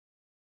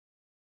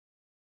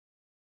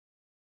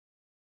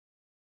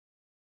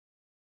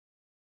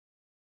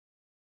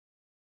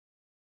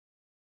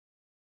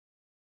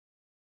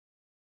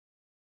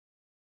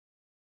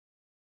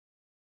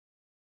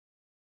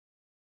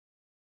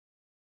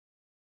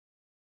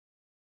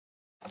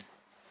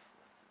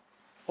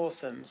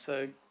Awesome.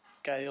 So,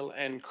 Gail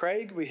and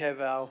Craig, we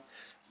have our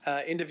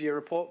end-of-year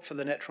report for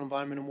the natural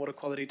environment and water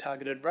quality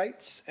targeted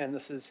rates, and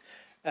this is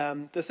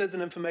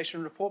an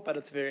information report, but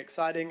it's very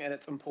exciting, and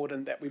it's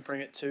important that we bring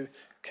it to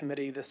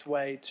committee this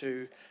way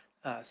to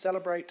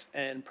celebrate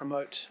and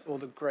promote all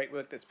the great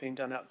work that's being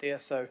done out there.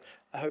 So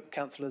I hope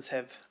councillors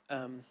have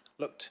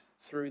looked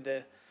through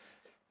the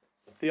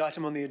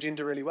item on the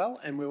agenda really well,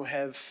 and we'll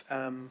have,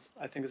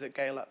 I think, is it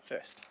Gail up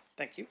first?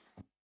 Thank you.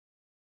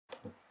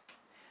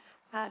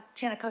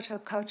 Tēnā koutou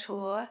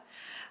koutua,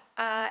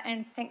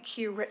 and thank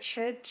you,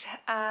 Richard.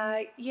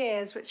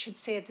 As Richard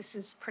said, this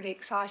is pretty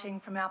exciting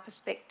from our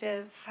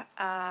perspective.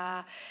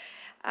 Craig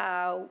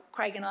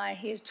and I are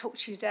here to talk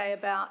to you today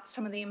about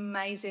some of the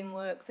amazing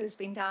work that has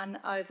been done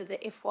over the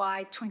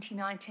FY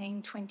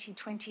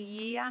 2019-2020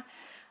 year.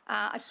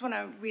 I just want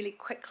to really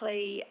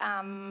quickly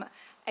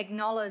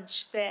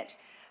acknowledge that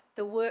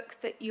the work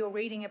that you're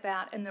reading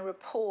about in the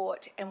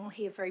report, and we'll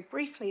hear very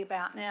briefly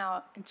about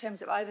now in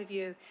terms of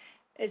overview,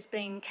 is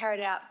being carried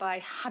out by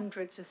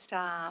hundreds of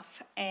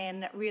staff,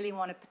 and really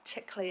want to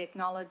particularly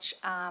acknowledge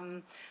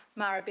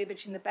Mara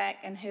Bebbage in the back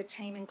and her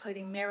team,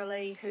 including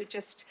Merilee, who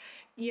just,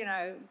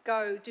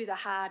 go do the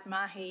hard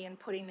mahi in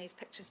putting these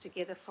pictures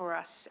together for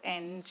us.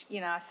 And,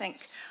 I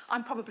think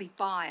I'm probably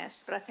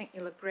biased, but I think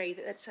you'll agree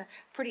that it's a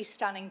pretty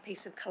stunning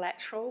piece of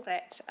collateral,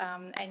 that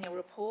annual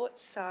report,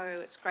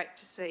 so it's great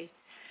to see.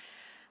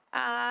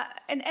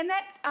 And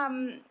that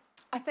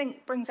I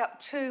think brings up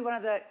to one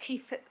of the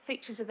key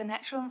features of the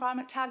natural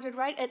environment targeted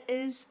rate. It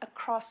is a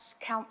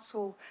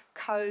cross-council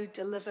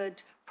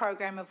co-delivered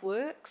program of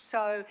work.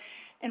 So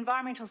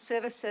Environmental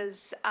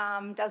Services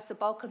does the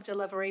bulk of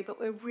delivery, but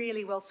we're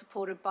really well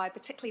supported by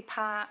particularly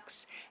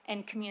parks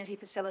and community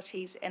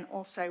facilities, and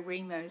also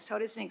REMU. So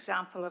it is an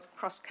example of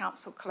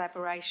cross-council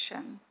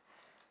collaboration.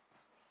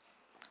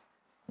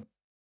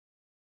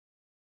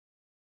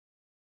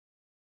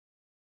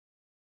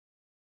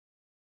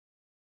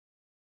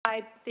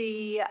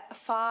 The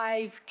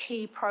 5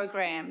 key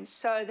programs.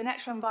 So the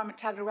Natural Environment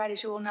Targeted Rate,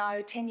 as you all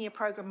know, 10-year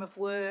program of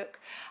work,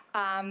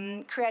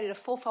 created a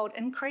 4-fold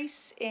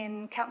increase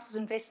in council's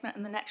investment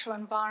in the natural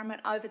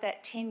environment over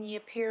that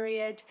 10-year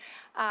period,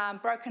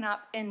 broken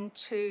up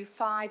into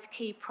 5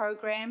 key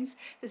programs.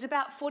 There's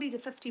about 40 to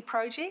 50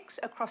 projects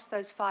across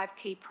those 5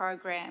 key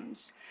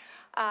programs.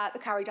 The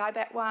Kari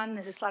Dieback one,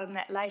 there's a slide on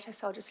that later,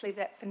 so I'll just leave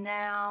that for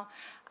now.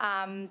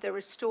 The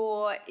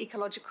Restore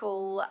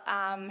Ecological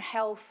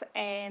Health,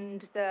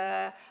 and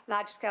the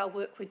large-scale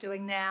work we're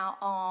doing now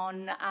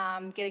on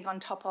getting on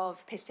top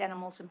of pest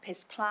animals and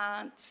pest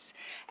plants.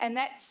 And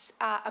that's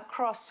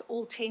across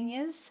all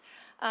tenures.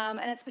 And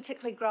it's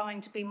particularly growing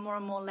to be more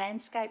and more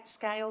landscape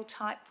scale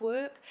type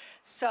work.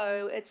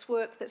 So it's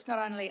work that's not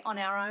only on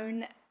our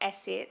own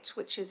asset,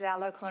 which is our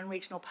local and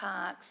regional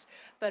parks,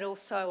 but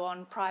also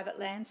on private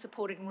land,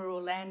 supporting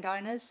rural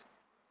landowners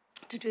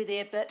to do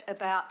their bit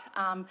about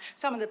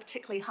some of the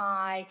particularly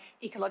high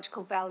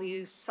ecological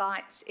value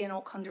sites in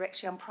Auckland are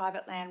actually on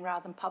private land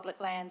rather than public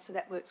land, so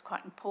that work's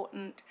quite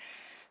important.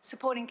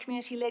 Supporting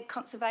community-led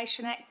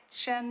conservation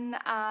action.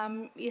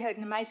 You heard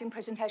an amazing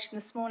presentation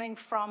this morning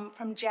from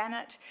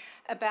Janet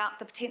about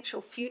the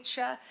potential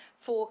future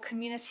for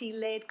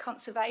community-led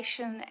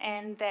conservation,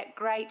 and that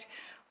great,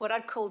 what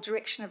I'd call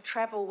direction of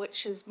travel,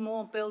 which is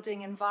more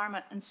building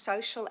environment and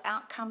social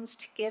outcomes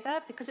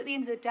together. Because at the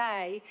end of the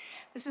day,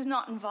 this is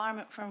not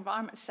environment for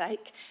environment's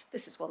sake.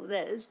 This is, well, it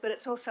is, but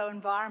it's also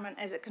environment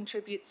as it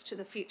contributes to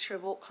the future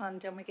of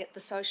Auckland, and we get the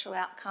social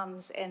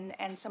outcomes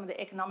and some of the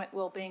economic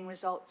wellbeing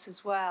results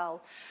as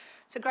well.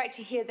 So great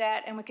to hear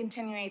that, and we're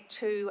continuing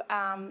to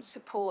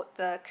support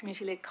the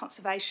community-led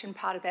conservation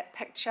part of that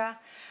picture.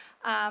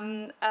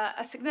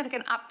 A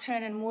significant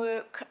upturn in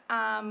work,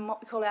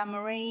 what we call our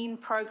marine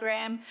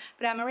program,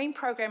 but our marine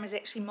program is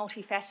actually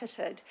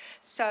multifaceted.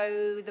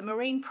 So the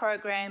marine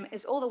program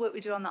is all the work we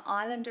do on the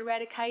island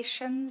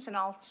eradications, and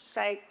I'll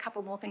say a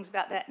couple more things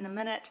about that in a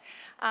minute,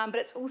 but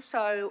it's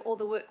also all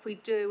the work we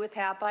do with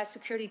our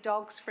biosecurity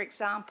dogs, for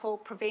example,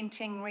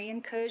 preventing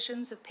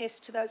re-incursions of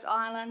pests to those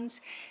islands.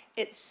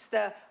 It's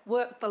the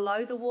work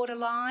below the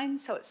waterline,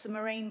 so it's the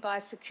marine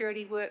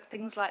biosecurity work,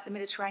 things like the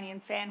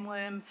Mediterranean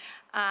fanworm,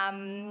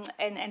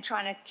 and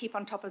trying to keep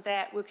on top of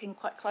that, working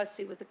quite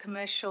closely with the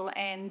commercial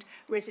and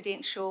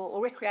residential,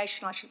 or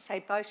recreational, I should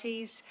say,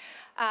 boaties.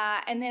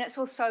 And then it's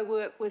also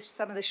work with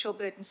some of the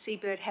shorebird and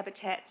seabird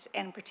habitats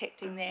and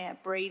protecting their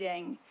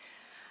breeding.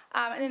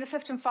 And then the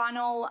 5th and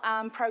final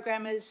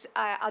program is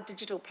our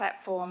digital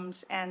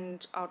platforms,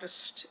 and I'll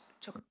just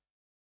talk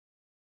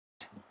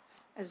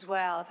as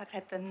well. If I could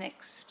have the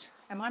next,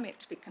 am I meant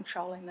to be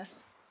controlling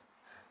this?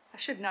 I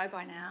should know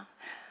by now.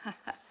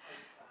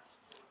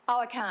 Oh,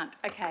 I can't.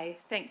 Okay,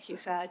 thank you,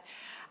 Sad.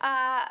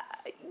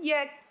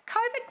 Yeah,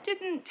 COVID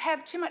didn't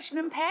have too much of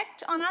an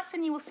impact on us,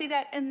 and you will see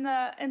that in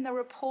the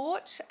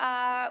report.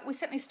 We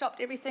certainly stopped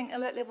everything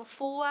alert level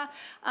 4,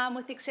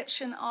 with the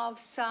exception of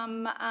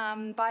some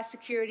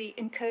biosecurity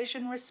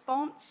incursion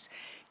response.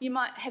 You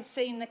might have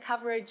seen the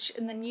coverage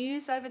in the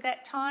news over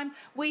that time.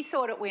 We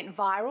thought it went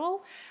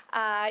viral.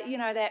 You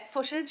know, that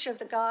footage of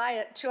the guy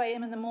at 2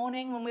 a.m. in the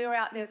morning when we were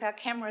out there with our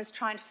cameras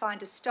trying to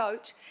find a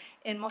stoat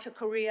in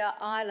Motukuria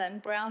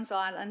Island, Browns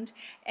Island,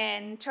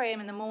 and 2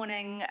 a.m. in the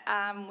morning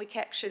we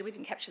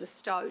didn't capture the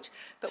stoat,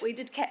 but we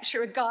did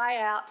capture a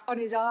guy out on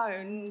his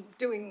own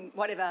doing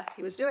whatever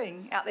he was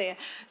doing out there.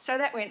 So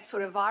that went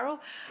sort of viral.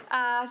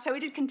 So we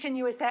did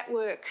continue with that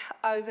work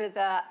over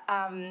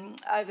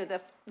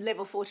the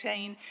level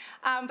 14.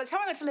 But so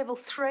when we got to level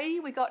 3,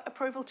 we got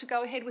approval to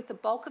go ahead with the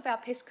bulk of our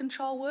pest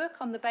control work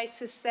on the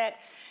basis that,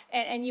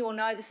 and you all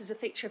know this is a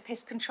feature of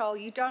pest control,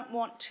 you don't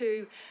want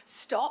to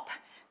stop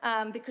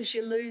because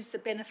you lose the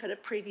benefit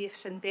of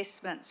previous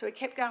investment. So we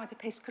kept going with the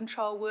pest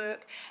control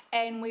work,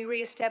 and we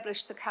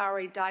re-established the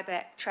Kauri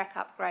dieback track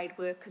upgrade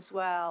work as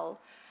well.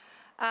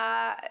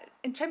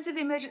 In terms of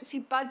the emergency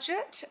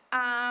budget,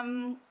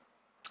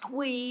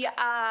 we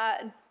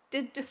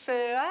did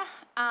defer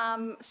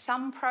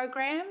some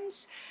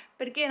programs,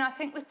 but again, I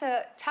think with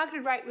the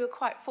targeted rate, we were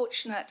quite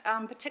fortunate,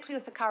 particularly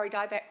with the Kauri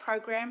dieback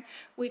program.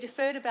 We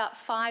deferred about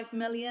 5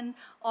 million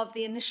of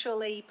the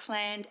initially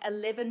planned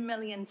 11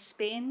 million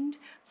spend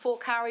for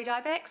Kauri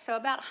dieback, so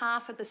about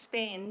half of the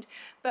spend,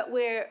 but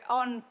we're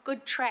on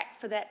good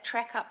track for that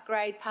track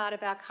upgrade part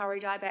of our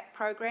Kauri dieback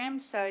program.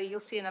 So you'll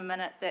see in a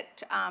minute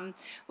that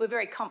we're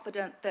very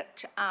confident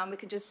that we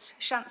can just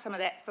shunt some of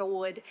that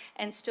forward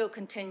and still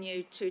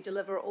continue to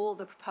deliver all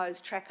the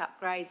proposed track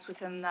upgrades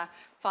within the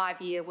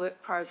 5-year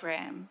work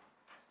program.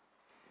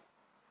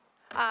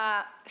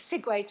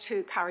 Segue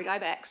to Kauri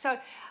dieback. So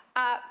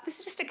this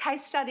is just a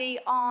case study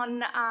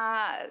on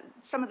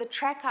some of the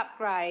track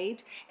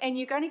upgrade, and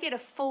you're going to get a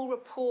full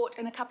report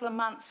in a couple of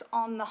months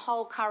on the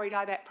whole Kauri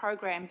dieback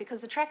program,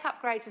 because the track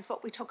upgrades is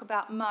what we talk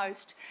about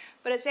most,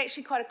 but it's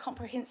actually quite a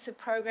comprehensive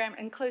program. It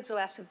includes all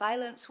our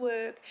surveillance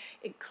work,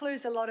 it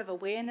includes a lot of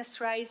awareness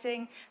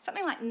raising.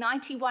 Something like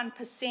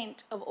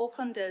 91% of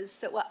Aucklanders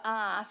that were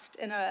asked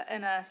in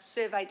a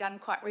survey done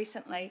quite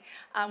recently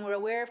were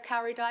aware of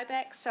Kauri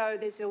dieback. So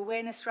there's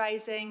awareness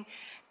raising,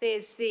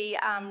 there's the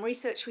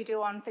research we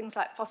do on things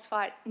like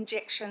phosphate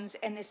injections,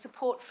 and there's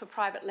support for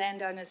private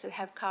landowners that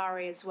have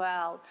Kauri as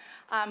well.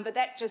 But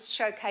that just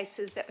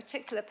showcases that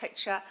particular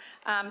picture,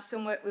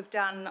 some work we've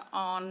done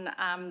on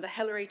the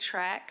Hillary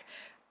track.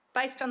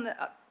 Based on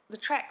the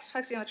tracks,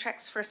 focusing on the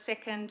tracks for a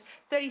second,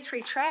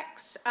 33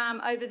 tracks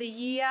over the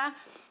year.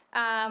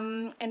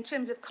 In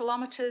terms of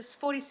kilometres,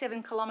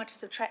 47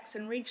 kilometres of tracks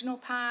in regional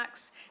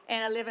parks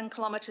and 11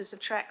 kilometres of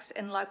tracks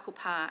in local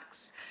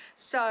parks.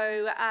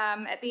 So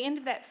at the end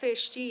of that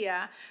first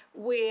year,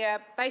 we're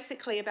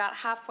basically about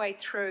halfway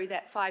through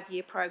that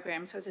 5-year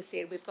program. So as I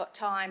said, we've got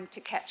time to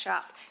catch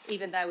up,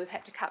 even though we've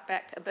had to cut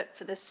back a bit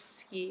for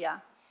this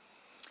year.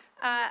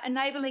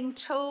 Enabling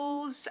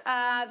tools,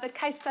 the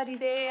case study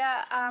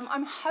there.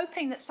 I'm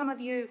hoping that some of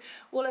you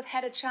will have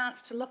had a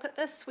chance to look at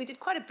this. We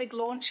did quite a big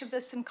launch of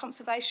this in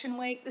Conservation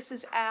Week. This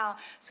is our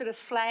sort of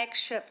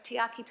flagship Te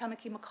Aki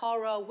Tamaki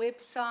Makaurau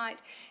website.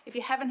 If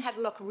you haven't had a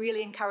look,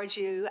 really encourage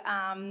you.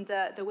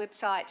 The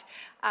website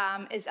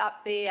is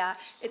up there.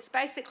 It's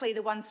basically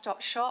the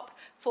one-stop shop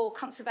for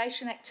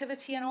conservation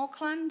activity in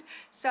Auckland.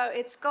 So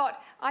it's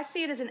got, I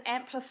see it as an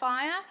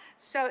amplifier.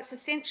 So it's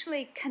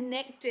essentially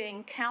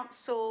connecting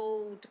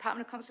council,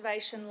 Department of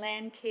Conservation,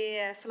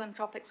 Landcare,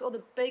 Philanthropics, all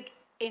the big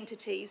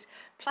entities,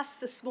 plus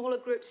the smaller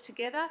groups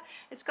together.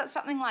 It's got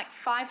something like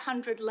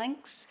 500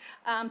 links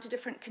to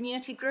different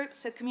community groups,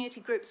 so community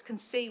groups can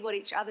see what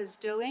each other's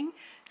doing.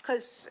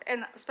 Because,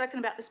 and I've spoken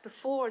about this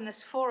before in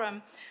this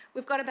forum,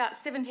 we've got about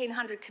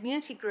 1,700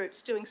 community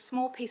groups doing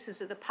small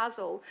pieces of the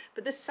puzzle,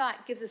 but this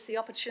site gives us the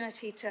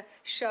opportunity to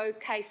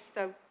showcase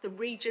the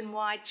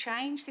region-wide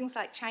change. Things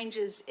like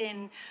changes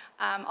in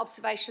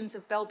observations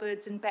of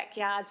bellbirds in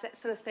backyards, that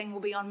sort of thing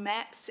will be on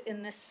maps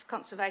in this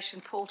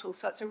conservation portal,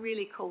 so it's a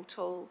really cool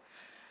tool.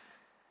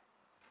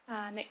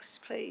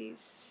 Next,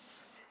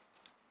 please.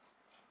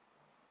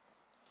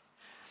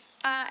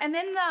 And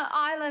then the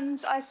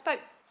islands, I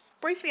spoke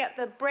briefly at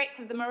the breadth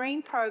of the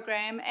marine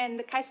program, and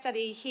the case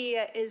study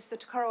here is the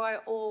Te Koroai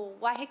o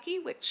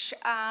Waiheke, which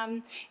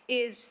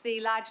is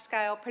the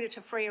large-scale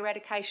predator-free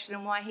eradication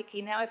in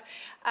Waiheke. Now, if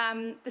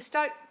the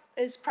stoat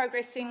is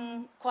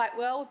progressing quite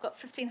well, we've got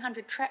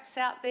 1,500 traps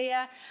out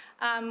there.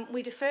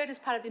 We deferred as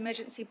part of the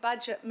emergency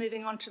budget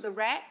moving on to the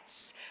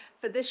rats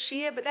for this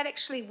year, but that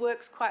actually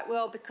works quite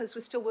well because we're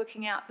still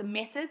working out the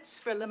methods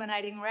for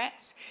eliminating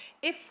rats.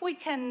 If we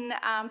can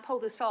pull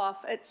this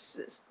off,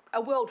 it's a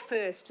world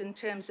first in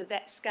terms of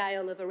that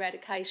scale of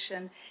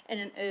eradication in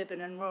an urban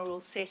and rural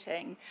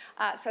setting.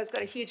 So it's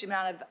got a huge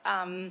amount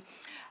of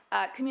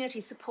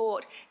community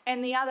support.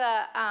 And the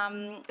other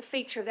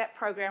feature of that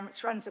program,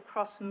 which runs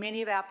across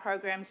many of our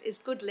programs, is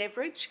good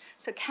leverage.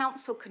 So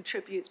council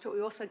contributes, but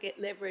we also get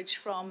leverage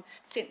from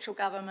central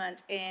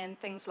government and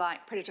things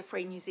like Predator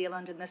Free New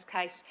Zealand in this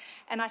case.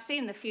 And I see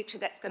in the future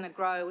that's going to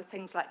grow with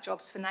things like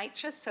Jobs for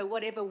Nature. So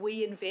whatever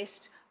we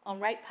invest on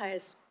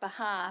ratepayers'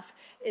 behalf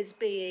is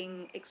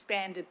being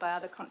expanded by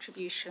other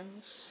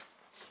contributions.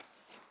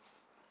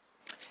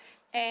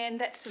 And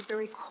that's a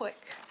very quick,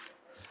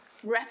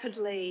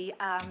 rapidly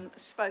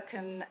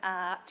spoken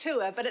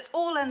tour, but it's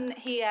all in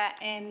here,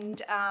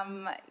 and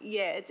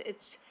yeah,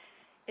 it's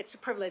a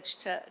privilege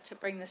to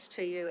bring this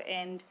to you,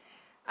 and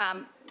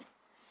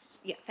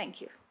yeah,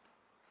 thank you.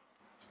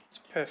 It's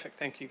perfect,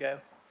 thank you, Gail.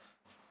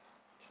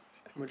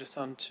 And we're just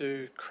on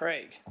to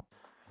Craig.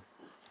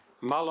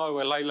 Malo,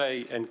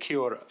 Elele and kia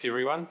ora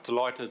everyone.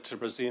 Delighted to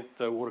present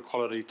the Water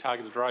Quality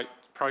Targeted Rate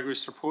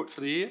Progress Report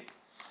for the year.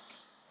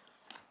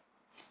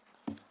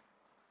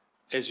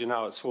 As you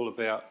know, it's all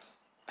about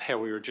how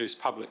we reduce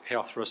public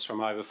health risks from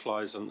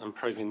overflows and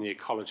improving the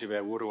ecology of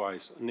our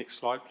waterways. Next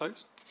slide,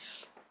 please.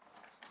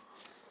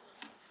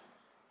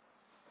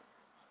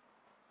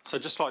 So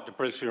I'd just like to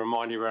briefly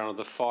remind everyone of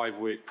the 5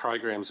 work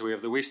programs. We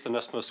have the Western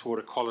Isthmus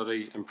Water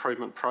Quality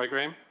Improvement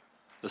Program,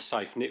 the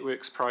Safe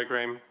Networks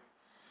Program,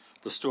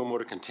 the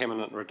Stormwater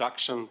Contaminant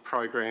Reduction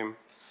Program,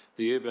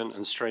 the Urban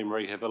and Stream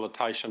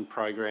Rehabilitation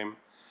Program,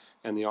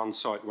 and the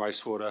On-Site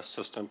Wastewater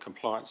System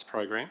Compliance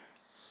Program.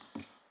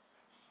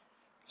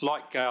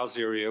 Like Gail's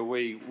area,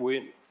 we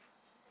weren't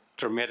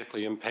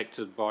dramatically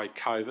impacted by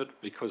COVID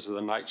because of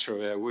the nature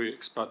of our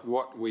works, but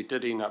what we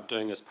did end up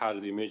doing as part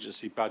of the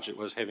emergency budget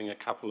was having a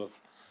couple of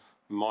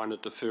minor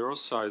deferrals.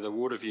 So the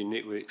Waterview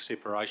network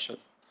separation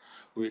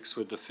works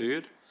were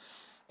deferred,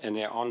 and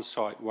our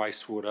on-site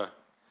wastewater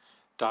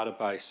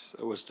database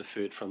was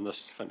deferred from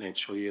this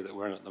financial year that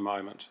we're in at the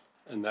moment,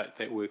 and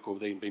that work will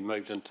then be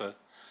moved into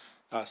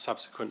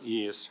subsequent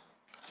years.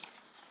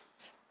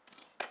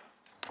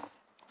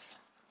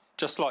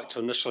 Just like to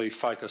initially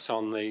focus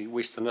on the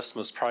Western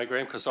Isthmus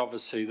program, because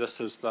obviously this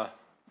is the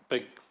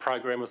big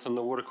program within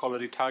the water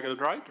quality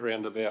targeted rate.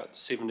 Around about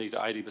 70 to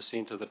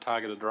 80% of the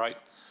targeted rate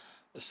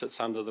sits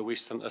under the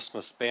Western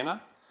Isthmus banner.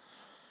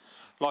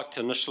 I'd like to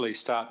initially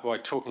start by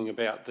talking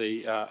about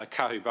the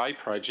Ekahu Bay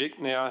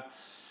project. Now,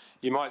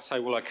 you might say,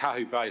 well,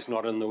 Ekahu Bay is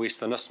not in the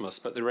Western Isthmus,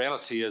 but the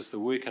reality is the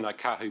work in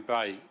Ekahu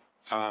Bay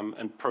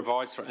and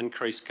provides for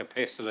increased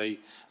capacity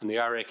in the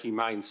Araki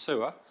main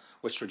sewer,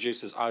 which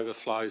reduces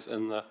overflows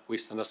in the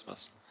Western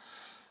Isthmus.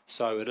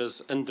 So it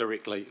is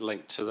indirectly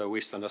linked to the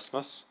Western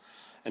Isthmus,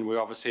 and we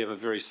obviously have a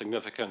very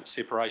significant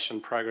separation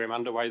program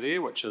underway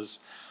there, which is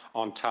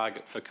on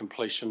target for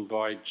completion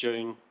by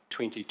June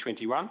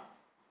 2021.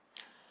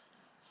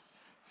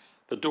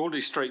 The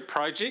Daugherty Street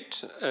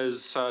project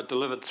is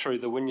delivered through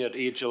the Wynyard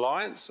Edge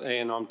Alliance,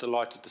 and I'm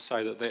delighted to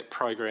say that that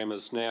program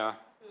is now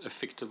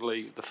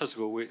effectively, the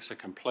physical works are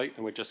complete,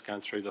 and we're just going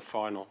through the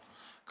final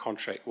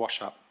contract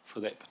wash-up for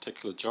that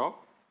particular job.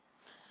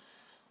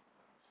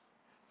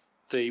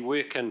 The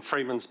work in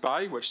Freeman's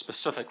Bay, which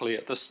specifically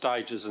at this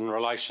stage is in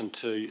relation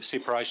to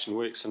separation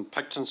works in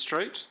Picton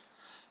Street,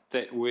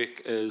 that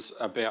work is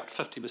about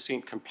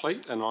 50%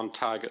 complete and on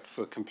target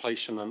for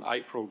completion in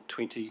April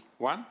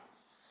 21.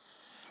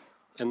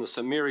 And the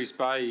St Mary's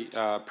Bay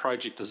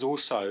project is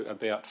also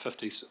about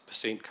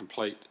 50%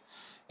 complete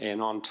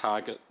and on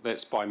target.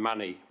 That's by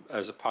money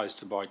as opposed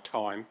to by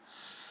time,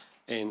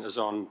 and is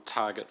on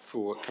target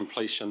for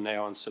completion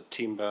now in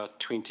September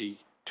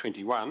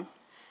 2021.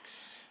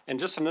 And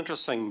just an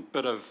interesting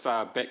bit of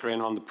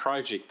background on the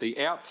project, the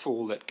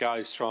outfall that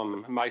goes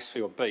from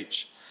Macefield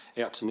Beach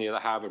out to near the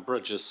Harbour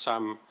Bridge is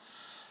some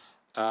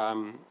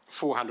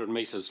 400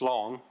 metres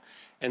long,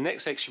 and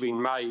that's actually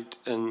been made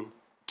in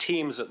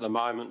Thames at the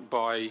moment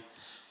by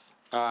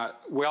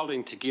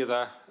welding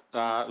together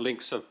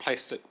lengths of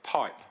plastic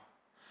pipe,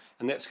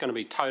 and that's going to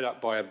be towed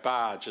up by a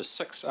barge.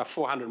 A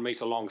 400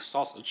 metre long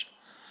sausage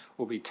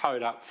will be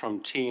towed up from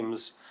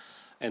Thames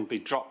and be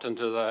dropped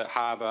into the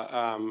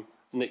harbour,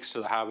 next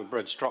to the Harbour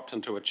Bridge, dropped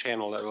into a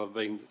channel that will have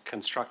been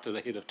constructed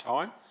ahead of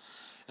time,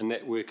 and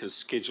that work is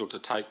scheduled to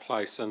take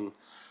place in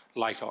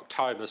late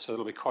October, so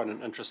it'll be quite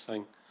an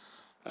interesting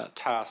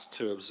task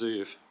to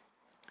observe.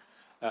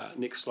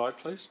 Next slide,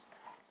 please.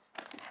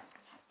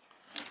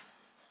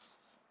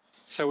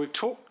 So we've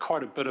talked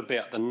quite a bit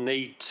about the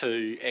need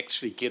to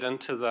actually get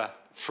into the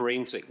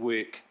forensic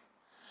work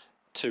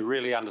to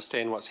really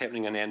understand what's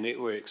happening in our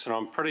networks, and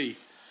I'm pretty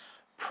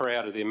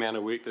proud of the amount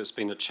of work that's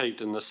been achieved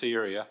in this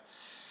area.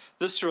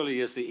 This really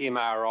is the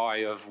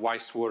MRI of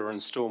wastewater and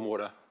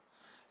stormwater.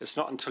 It's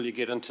not until you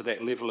get into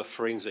that level of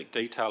forensic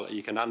detail that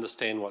you can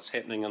understand what's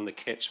happening in the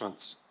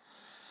catchments.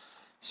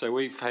 So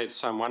we've had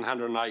some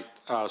 108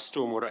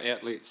 stormwater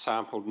outlets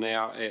sampled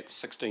now at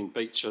 16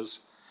 beaches,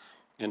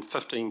 and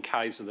 15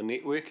 k's of the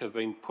network have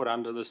been put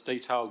under this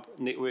detailed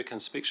network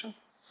inspection.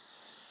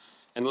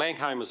 And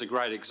Langholm is a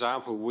great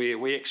example where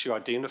we actually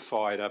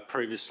identified a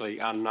previously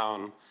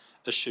unknown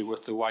issue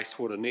with the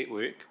wastewater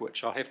network,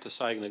 which I have to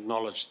say and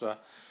acknowledge the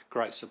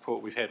great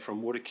support we've had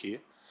from Watercare.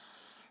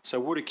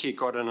 So Watercare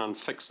got in and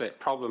fixed that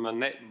problem,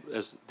 and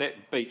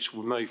that beach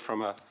will move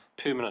from a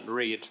permanent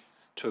red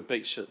to a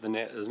beach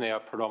that is now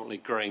predominantly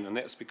green, and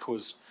that's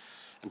because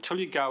until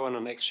you go in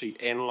and actually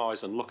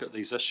analyse and look at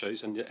these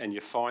issues and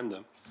you find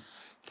them,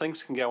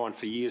 things can go on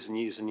for years and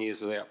years and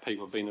years without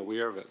people being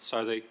aware of it.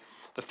 So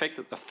the fact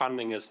that the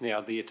funding is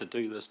now there to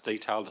do this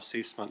detailed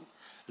assessment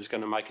is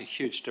going to make a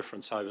huge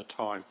difference over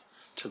time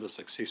to the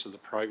success of the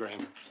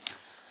program.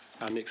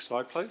 Next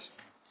slide, please.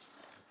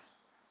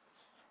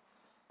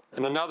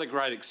 And another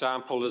great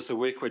example is the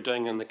work we're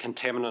doing in the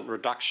contaminant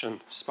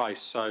reduction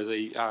space. So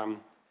the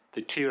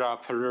Te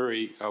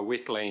Rā-Paruri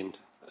wetland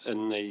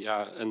in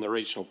the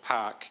regional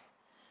park,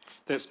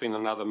 that's been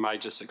another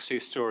major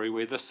success story,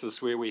 where this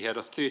is where we had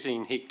a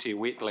 13-hectare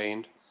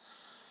wetland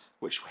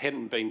which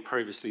hadn't been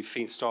previously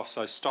fenced off,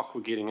 so stock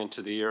were getting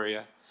into the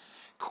area,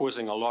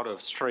 causing a lot of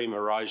stream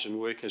erosion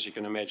work. As you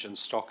can imagine,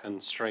 stock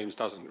and streams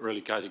doesn't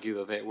really go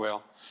together that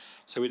well.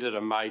 So we did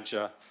a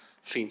major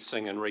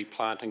fencing and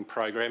replanting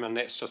program, and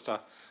that's just a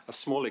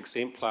small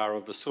exemplar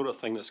of the sort of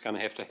thing that's going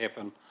to have to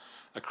happen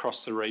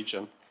across the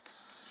region.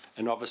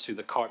 And obviously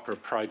the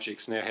Kaipara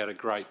project's now had a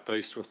great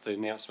boost with the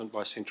announcement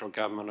by central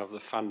government of the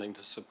funding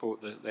to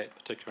support that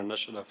particular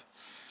initiative.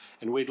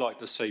 And we'd like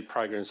to see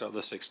programs like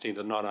this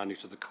extended not only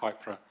to the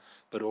Kaipara,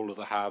 but all of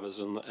the harbours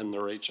in the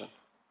region.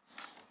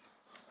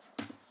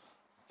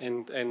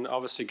 And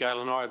obviously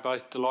Gail and I are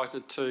both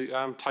delighted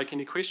to take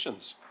any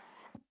questions.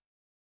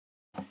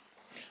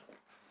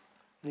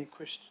 Any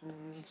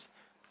questions?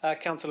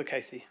 Councillor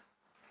Casey.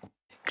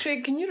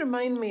 Craig, can you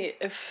remind me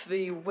if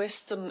the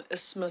Western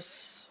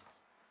Isthmus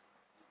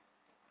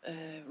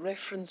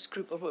reference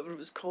group, or whatever it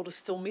was called, is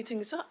still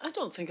meeting? I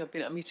don't think I've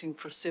been at a meeting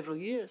for several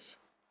years.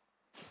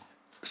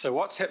 So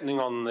what's happening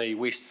on the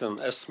Western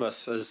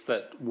Isthmus is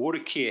that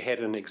Watercare had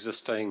an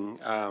existing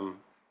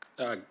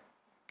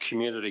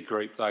community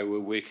group they were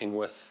working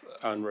with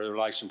in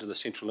relation to the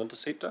Central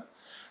Interceptor.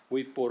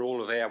 We've brought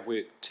all of our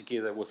work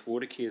together with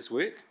Watercare's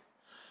work.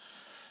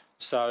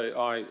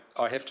 So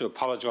I have to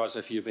apologise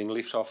if you've been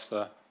left off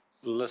the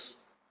list,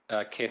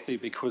 Kathy,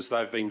 because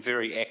they've been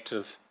very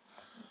active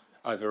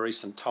over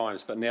recent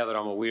times. But now that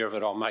I'm aware of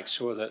it, I'll make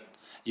sure that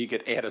you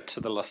get added to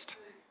the list.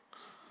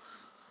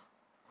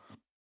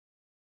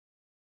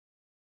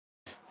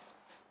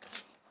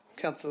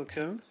 Councillor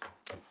Coombe.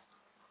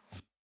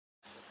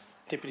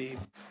 Deputy.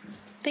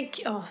 Thank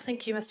you,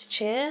 Mr.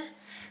 Chair.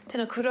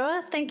 Tēnā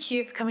koroa. Thank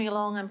you for coming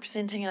along and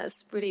presenting it.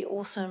 It's really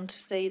awesome to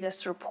see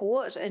this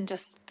report and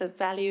just the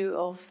value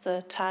of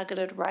the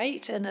targeted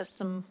rate, and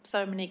there's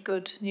so many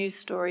good news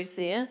stories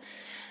there.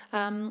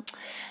 I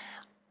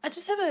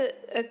just have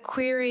a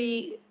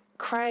query,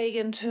 Craig,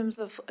 in terms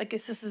of, I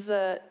guess this is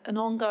an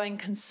ongoing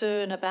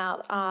concern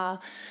about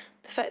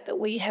the fact that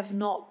we have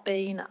not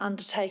been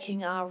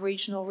undertaking our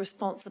regional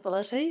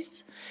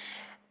responsibilities.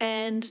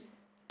 And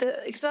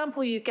the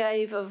example you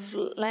gave of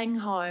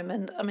Langholm,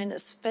 and I mean,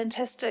 it's a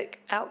fantastic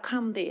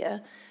outcome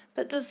there,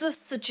 but does this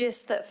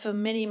suggest that for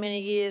many, many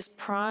years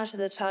prior to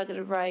the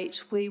targeted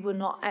rate, we were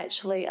not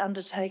actually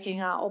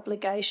undertaking our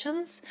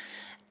obligations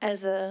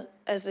as a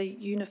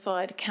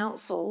unified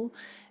council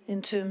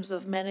in terms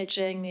of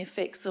managing the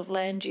effects of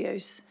land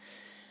use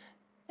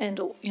and,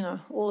 you know,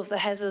 all of the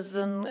hazards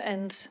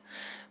and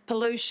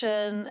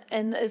pollution?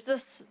 And is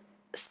this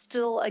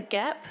still a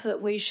gap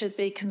that we should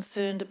be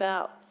concerned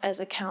about as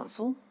a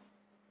council?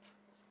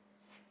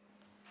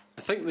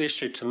 I think the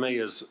issue to me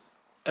is,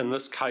 in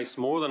this case,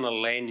 more than a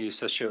land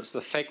use issue, it's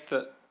the fact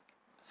that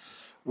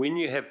when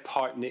you have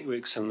pipe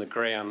networks in the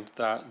ground,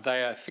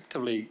 they are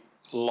effectively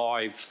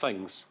live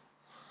things.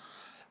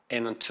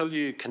 And until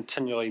you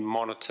continually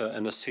monitor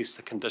and assess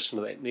the condition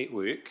of that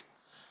network,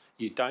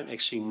 you don't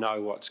actually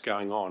know what's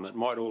going on. It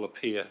might all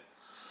appear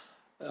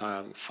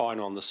fine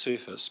on the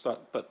surface,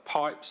 but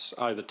pipes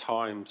over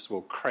time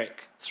will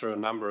crack through a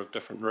number of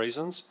different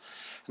reasons.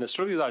 And it's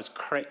really those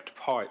cracked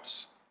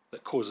pipes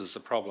that causes the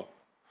problem.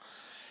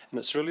 And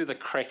it's really the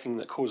cracking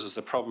that causes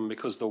the problem,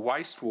 because the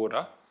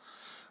wastewater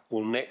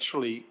will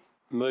naturally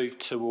move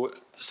to...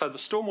 So the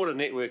stormwater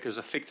network is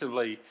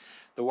effectively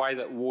the way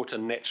that water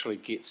naturally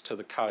gets to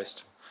the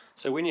coast.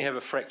 So when you have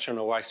a fracture in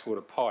a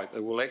wastewater pipe,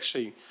 it will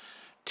actually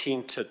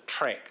tend to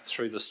track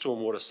through the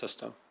stormwater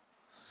system.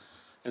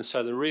 And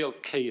so the real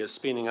key is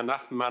spending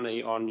enough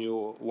money on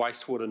your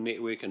wastewater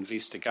network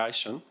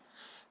investigation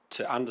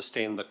to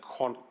understand the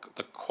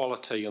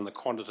quality and the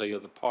quantity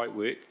of the pipe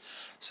work,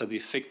 so the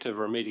effective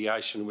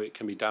remediation work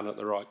can be done at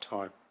the right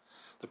time.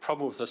 The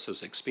problem with this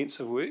is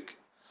expensive work,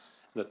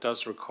 and it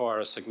does require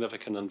a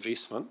significant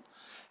investment.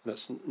 And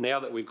it's now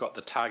that we've got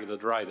the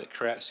targeted rate, it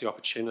creates the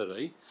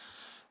opportunity,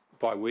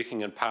 by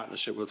working in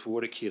partnership with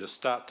Watercare, to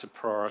start to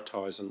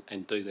prioritise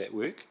and do that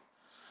work.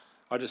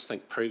 I just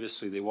think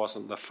previously there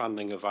wasn't the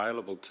funding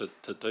available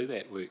to do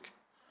that work.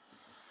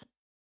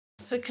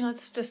 So can I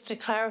just to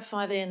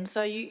clarify then,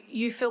 so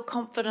you feel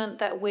confident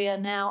that we are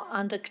now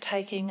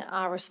undertaking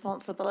our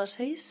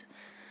responsibilities?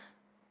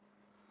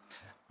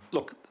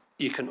 Look,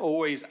 you can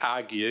always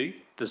argue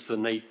there's the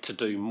need to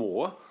do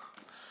more,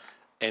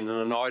 and in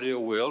an ideal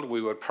world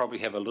we would probably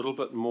have a little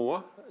bit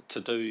more to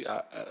do,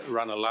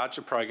 run a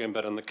larger program,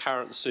 but in the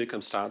current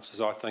circumstances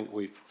I think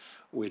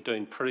we're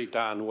doing pretty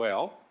darn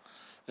well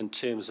in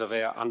terms of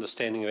our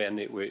understanding of our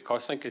network. I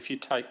think if you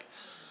take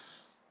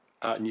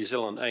New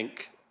Zealand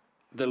Inc.,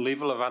 the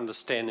level of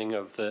understanding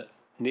of the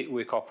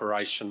network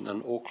operation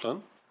in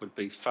Auckland would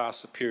be far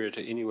superior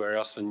to anywhere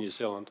else in New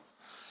Zealand.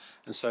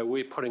 And so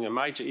we're putting a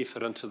major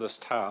effort into this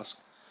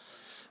task,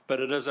 But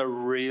it is a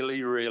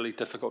really, really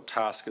difficult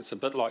task. It's a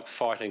bit like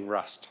fighting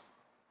rust.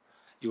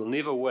 You'll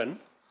never win,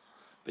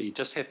 but you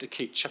just have to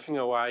keep chipping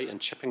away and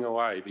chipping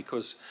away,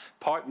 because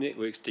pipe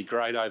networks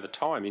degrade over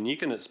time, and you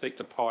can inspect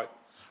a pipe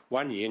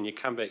 1 year and you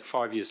come back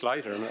 5 years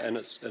later and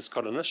it's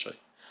got an issue.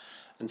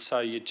 And so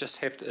you just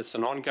have to, it's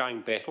an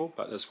ongoing battle,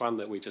 but it's one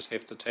that we just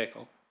have to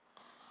tackle.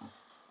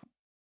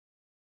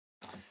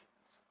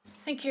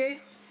 Thank you.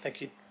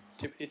 Thank you,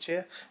 Deputy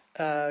Chair.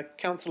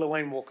 Councillor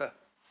Wayne Walker.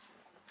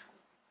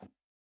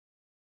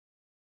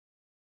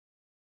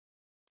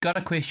 Got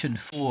a question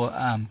for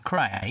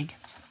Craig.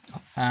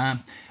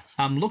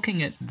 I'm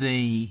looking at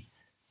the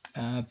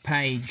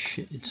page,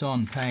 it's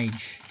on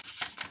page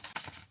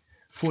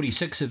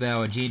 46 of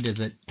our agenda,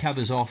 that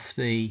covers off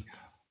the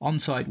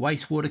on-site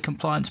wastewater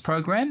compliance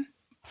program.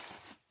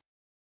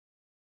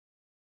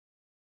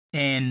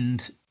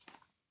 And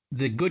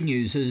the good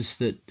news is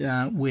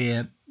that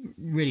we're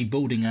really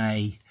building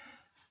a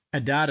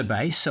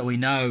database, so we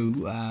know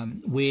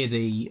where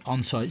the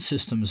on-site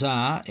systems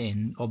are,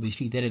 and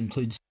obviously that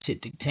includes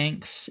septic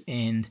tanks.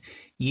 And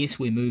yes,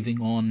 we're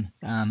moving on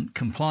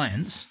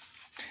compliance.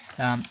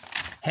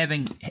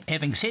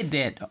 Having said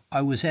that,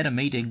 I was at a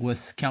meeting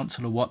with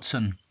Councillor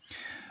Watson,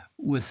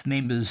 with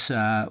members,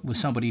 with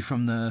somebody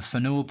from the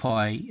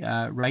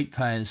Whanuapai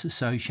Ratepayers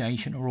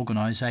Association or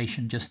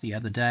organisation just the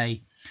other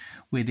day,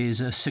 where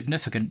there's a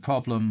significant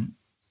problem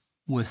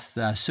with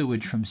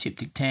sewage from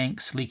septic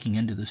tanks leaking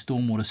into the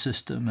stormwater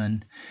system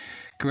and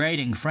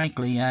creating,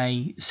 frankly,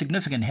 a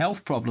significant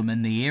health problem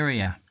in the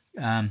area.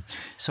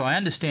 So I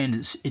understand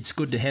it's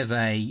good to have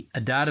a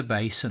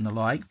database and the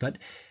like, but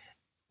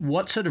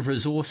what sort of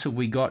resource have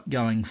we got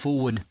going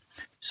forward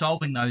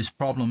solving those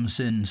problems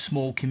in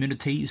small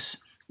communities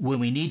where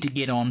we need to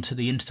get on to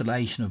the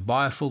installation of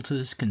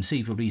biofilters,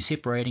 conceivably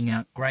separating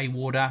out grey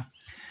water,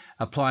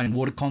 applying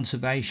water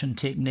conservation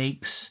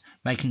techniques,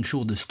 making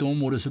sure the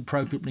stormwater is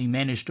appropriately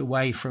managed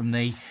away from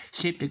the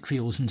septic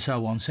fields and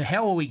so on. So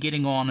how are we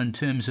getting on in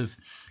terms of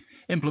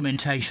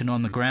implementation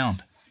on the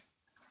ground?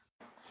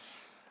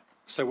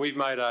 So we've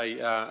made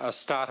a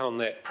start on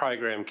that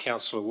program,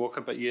 Councillor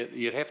Walker, but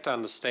you'd have to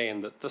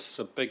understand that this is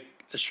a big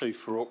issue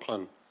for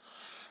Auckland.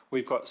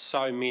 We've got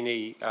so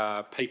many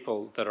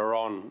people that are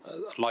on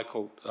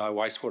local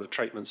wastewater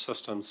treatment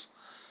systems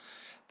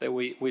that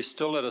we're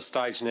still at a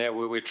stage now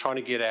where we're trying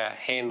to get our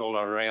handle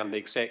around the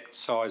exact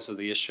size of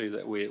the issue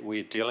that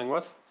we're dealing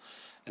with,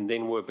 and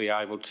then we'll be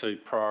able to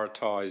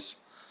prioritise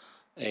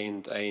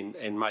and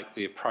make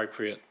the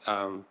appropriate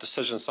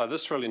decisions. So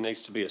this really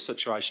needs to be a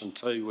situation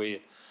too where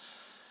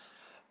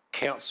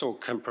council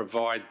can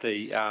provide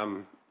the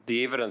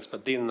evidence,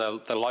 but then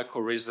the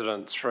local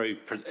resident, through,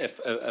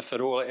 if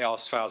it all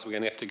else fails, we're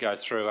going to have to go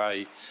through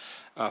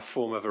a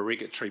form of a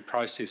regulatory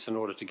process in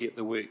order to get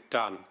the work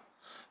done.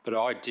 But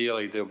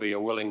ideally, there'll be a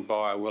willing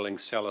buyer, willing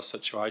seller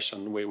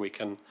situation where we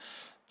can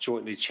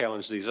jointly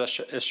challenge these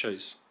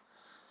issues.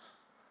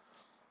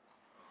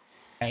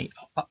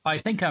 I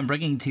think I'm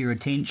bringing to your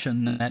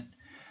attention that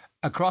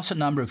across a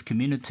number of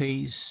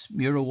communities,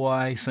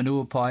 Muriwai,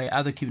 Whanuapai,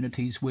 other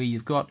communities where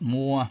you've got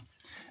more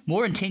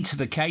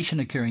intensification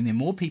occurring there,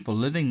 more people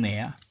living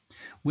there,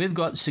 we've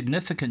got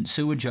significant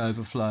sewage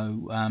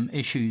overflow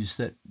issues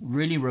that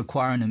really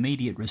require an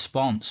immediate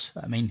response.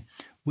 I mean,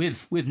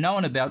 we've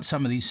known about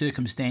some of these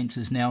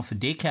circumstances now for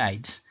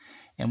decades,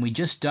 and we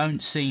just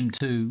don't seem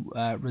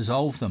to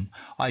resolve them.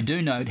 I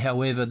do note,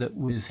 however, that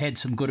we've had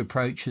some good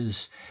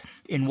approaches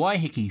in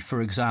Waiheke,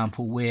 for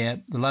example,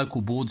 where the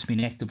local board's been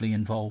actively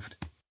involved.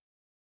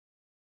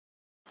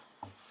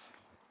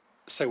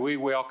 So we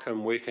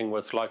welcome working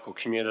with local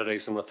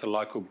communities and with the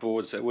local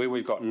boards. That where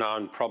we've got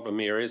known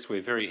problem areas,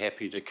 we're very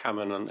happy to come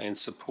in and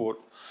support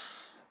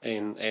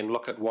and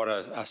look at what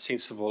a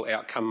sensible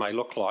outcome may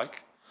look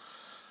like.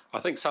 I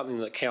think something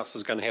that council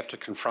is going to have to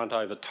confront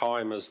over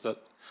time is that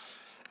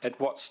at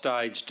what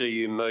stage do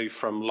you move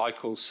from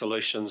local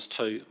solutions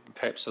to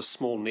perhaps a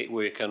small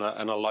network in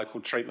a local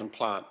treatment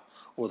plant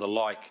or the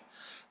like?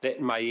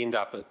 That may end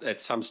up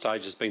at some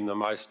stage as being the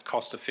most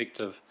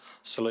cost-effective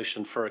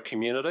solution for a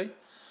community,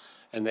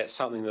 and that's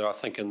something that I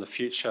think in the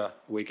future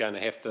we're going to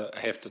have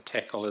to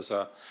tackle as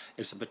a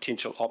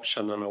potential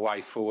option and a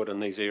way forward in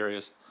these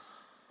areas.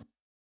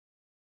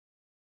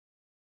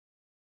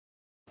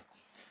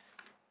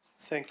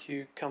 Thank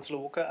you, Councillor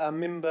Walker.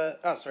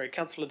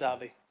 Councillor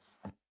Darby.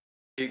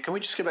 Yeah, can we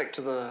just go back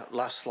to the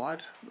last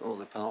slide, or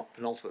the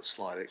penultimate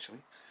slide actually?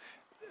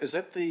 Is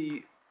that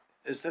the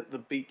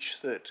beach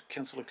that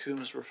Councillor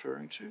Coombe is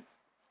referring to?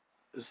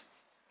 Is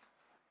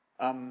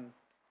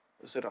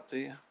that up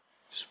there?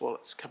 Just while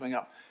it's coming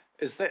up,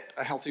 is that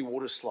a healthy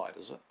water slide?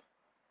 Is it?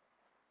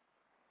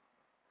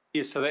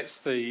 Yeah, so that's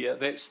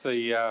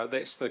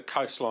the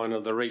coastline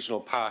of the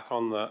regional park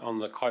on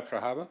the Kaipara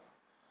Harbour.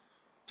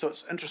 So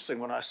it's interesting,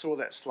 when I saw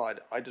that slide,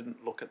 I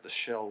didn't look at the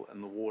shell in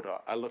the water.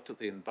 I looked at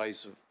the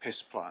invasive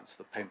pest plants,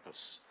 the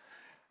pampas.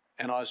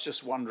 And I was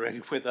just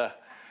wondering whether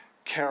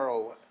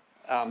Gail,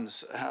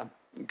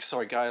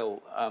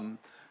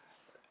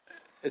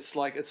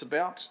 it's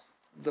about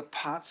the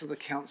parts of the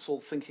council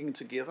thinking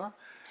together.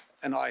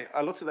 and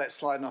I looked at that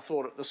slide and I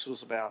thought this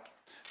was about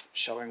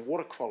showing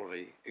water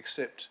quality,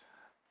 except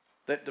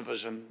that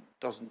division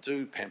doesn't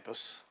do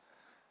Pampas.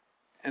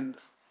 And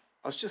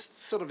I was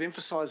just sort of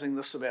emphasising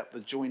this about the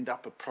joined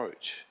up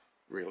approach,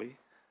 really.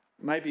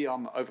 Maybe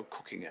I'm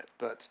overcooking it,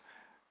 but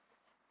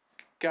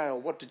Gail,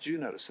 what did you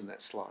notice in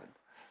that slide?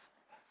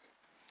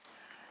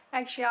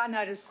 Actually, I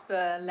noticed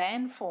the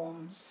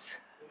landforms,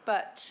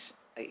 but,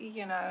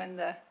 you know,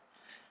 and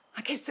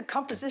I guess the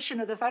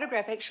composition of the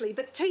photograph actually.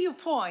 But to your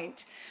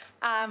point,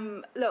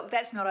 look,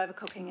 that's not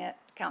overcooking it,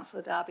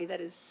 Councillor Darby, that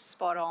is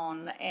spot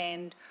on.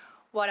 And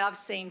what I've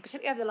seen,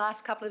 particularly over the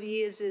last couple of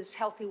years, is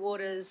Healthy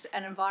Waters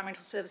and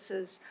Environmental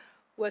Services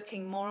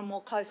working more and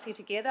more closely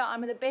together. I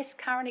mean, the best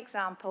current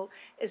example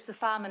is the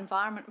farm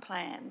environment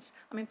plans.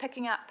 I mean,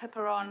 picking up,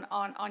 Pippa,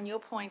 on your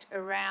point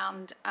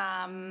around,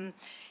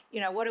 you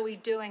know, what are we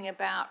doing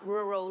about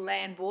rural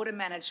land water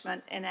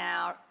management in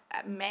our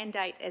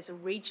mandate as a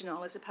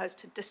regional as opposed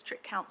to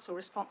district council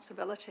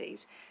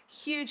responsibilities.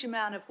 Huge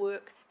amount of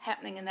work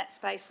happening in that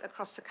space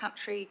across the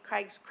country.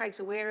 Craig's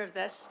aware of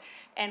this,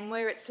 and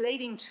where it's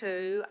leading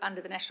to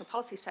under the national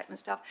policy statement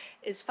stuff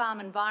is farm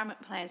environment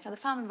plans. Now the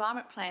farm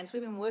environment plans,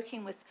 we've been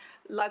working with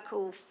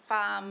local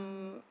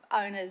farm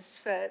owners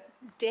for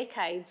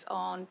decades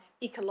on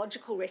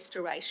ecological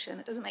restoration.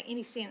 It doesn't make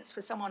any sense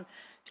for someone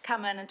to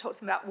come in and talk to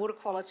them about water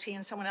quality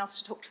and someone else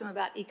to talk to them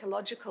about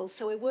ecological.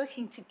 So we're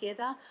working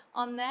together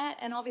on that,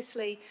 and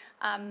obviously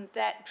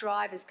that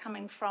drive is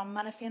coming from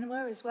Mana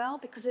Whenua as well,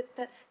 because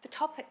the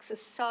topics are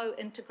so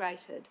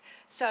integrated.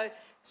 So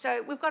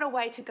we've got a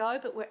way to go,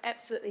 but we're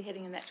absolutely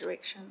heading in that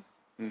direction.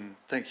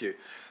 Thank you.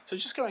 So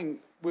just going,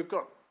 we've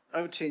got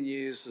over 10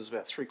 years, there's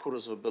about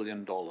 $750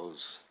 million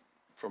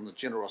from the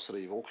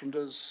generosity of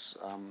Aucklanders.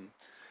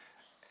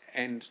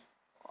 And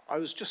I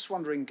was just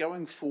wondering,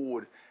 going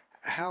forward,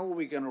 how are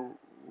we going to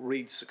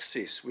read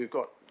success?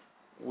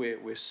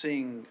 We're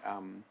seeing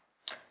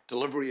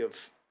delivery of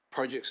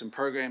projects and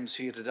programs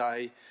here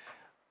today,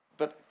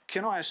 but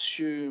can I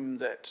assume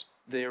that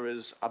there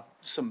is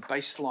some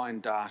baseline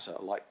data,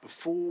 like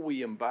before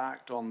we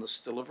embarked on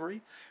this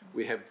delivery,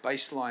 we have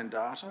baseline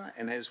data,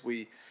 and as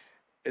we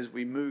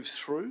move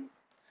through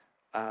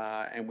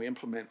and we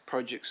implement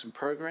projects and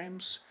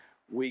programs,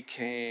 we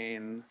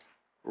can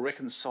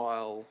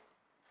reconcile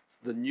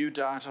the new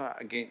data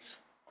against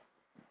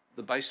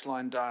the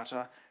baseline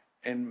data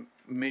and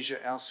measure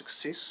our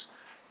success,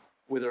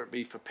 whether it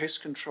be for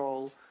pest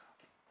control,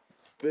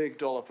 big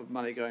dollop of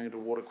money going into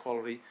water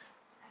quality.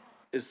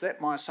 Is that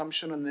my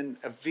assumption? And then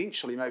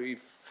eventually, maybe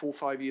 4 or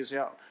 5 years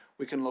out,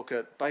 we can look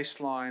at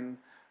baseline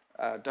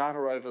data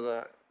over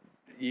the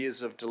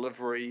years of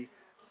delivery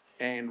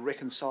and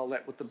reconcile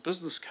that with the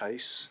business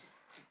case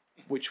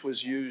which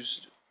was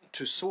used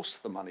to source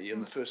the money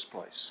in the first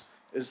place.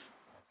 Is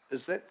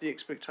that the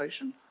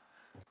expectation?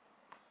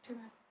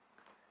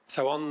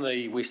 So on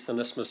the Western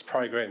Isthmus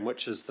program,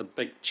 which is the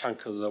big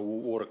chunk of the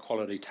water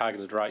quality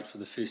targeted rate for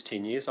the first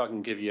 10 years, I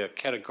can give you a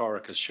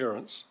categoric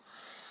assurance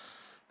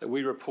that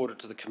we reported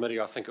to the committee,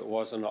 I think it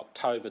was in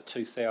October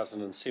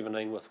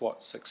 2017, with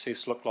what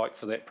success looked like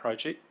for that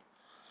project.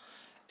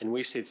 And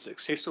we said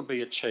success will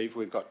be achieved.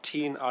 We've got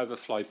 10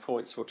 overflow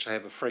points which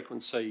have a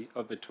frequency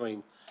of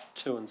between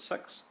 2 and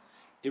 6.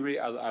 Every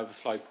other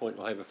overflow point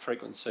will have a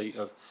frequency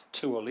of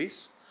 2 or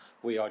less.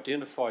 We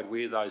identified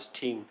where those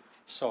 10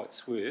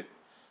 sites were,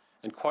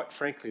 and quite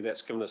frankly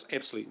that's given us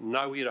absolutely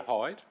nowhere to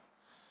hide,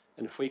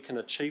 and if we can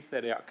achieve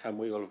that outcome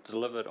we will have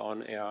delivered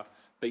on our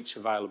beach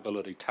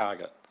availability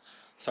target.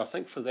 So I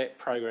think for that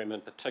program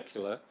in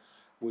particular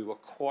we were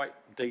quite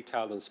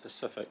detailed and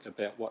specific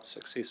about what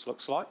success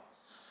looks like.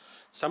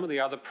 Some of the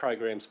other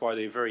programs by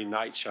their very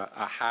nature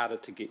are harder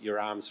to get your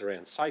arms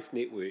around. Safe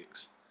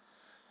networks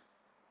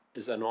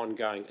is an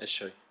ongoing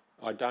issue.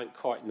 I don't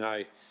quite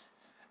know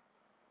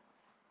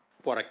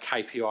what a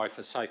KPI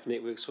for safe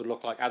networks would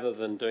look like other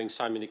than doing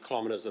so many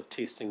kilometres of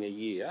testing a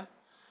year,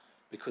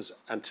 because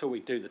until we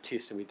do the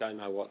testing we don't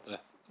know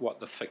what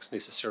the fix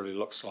necessarily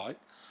looks like.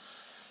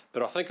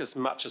 But I think as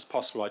much as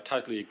possible, I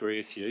totally agree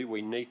with you,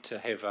 we need to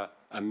have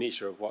a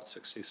measure of what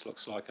success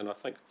looks like, and I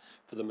think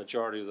for the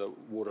majority of the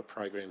water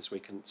programs we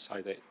can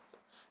say that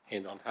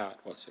hand on heart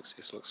what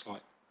success looks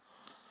like.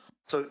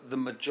 So the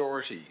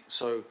majority,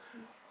 so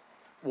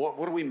what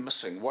are we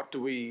missing? What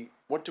do we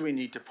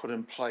need to put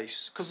in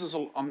place? Because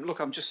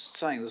I'm just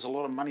saying there's a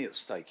lot of money at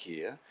stake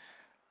here,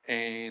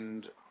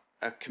 and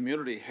a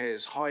community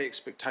has high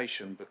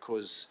expectation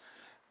because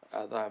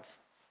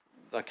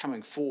they're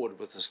coming forward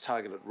with this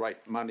targeted rate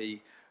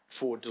money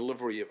for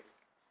delivery of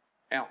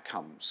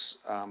outcomes.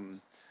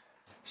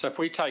 So if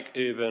we take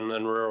urban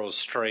and rural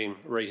stream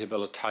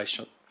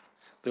rehabilitation,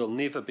 there'll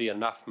never be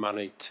enough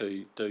money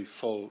to do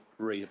full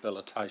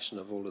rehabilitation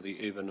of all of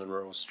the urban and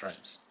rural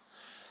streams.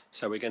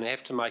 So we're going to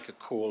have to make a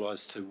call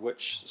as to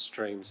which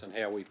streams and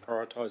how we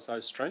prioritise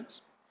those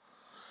streams.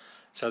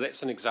 So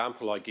that's an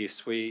example, I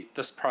guess.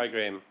 This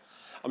program,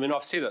 I mean,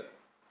 I've said it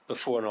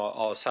before and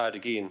I'll say it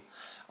again,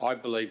 I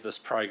believe this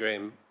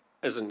program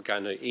isn't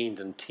going to end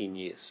in 10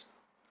 years.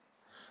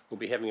 We'll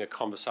be having a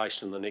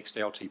conversation in the next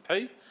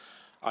LTP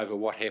over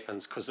what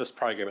happens, because this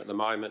program at the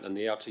moment and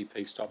the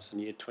LTP stops in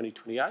year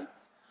 2028.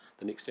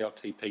 The next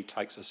LTP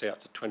takes us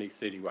out to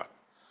 2031.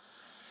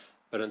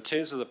 But in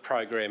terms of the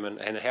program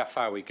and how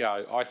far we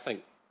go, I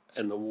think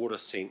in the water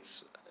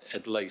sense,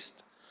 at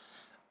least,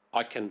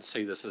 I can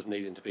see this as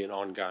needing to be an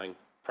ongoing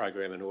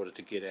program in order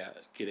to get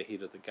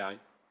ahead of the game.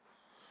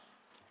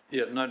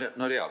 Yeah, no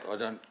doubt. I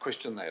don't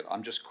question that.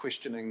 I'm just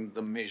questioning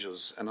the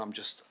measures, and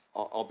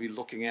I'll be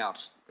looking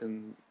out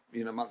in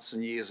months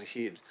and years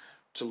ahead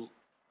to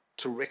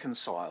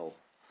reconcile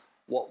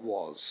what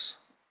was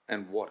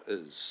and what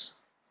is,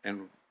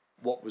 and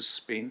what was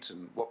spent,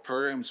 and what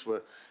programs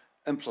were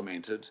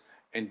implemented,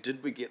 and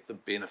did we get the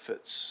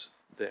benefits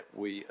that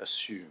we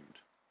assumed?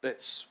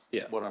 That's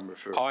what I'm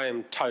referring to. I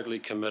am totally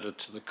committed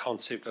to the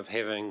concept of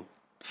having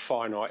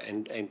finite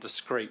and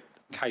discrete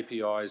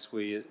KPIs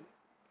where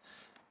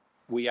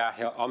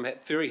I'm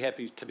very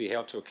happy to be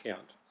held to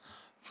account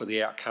for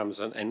the outcomes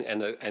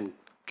and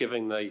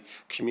giving the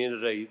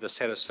community the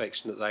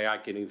satisfaction that they are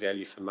getting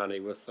value for money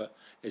with,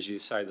 as you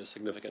say, the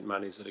significant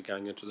monies that are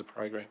going into the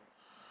program.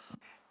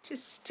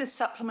 Just to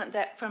supplement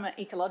that from an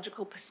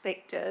ecological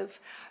perspective,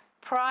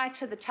 prior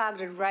to the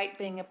targeted rate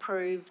being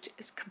approved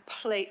is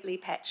completely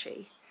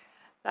patchy.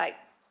 Like,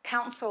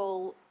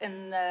 council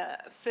in the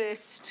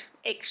first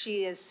X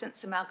years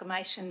since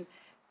amalgamation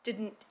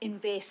didn't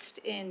invest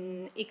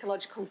in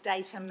ecological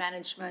data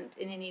management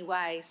in any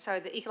way.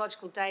 So the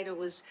ecological data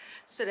was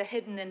sort of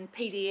hidden in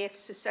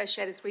PDFs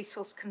associated with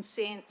resource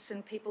consents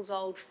and people's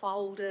old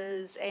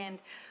folders. And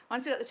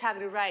once we got the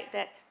targeted rate,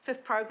 that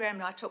fifth program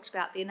that I talked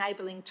about, the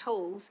enabling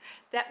tools,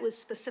 that was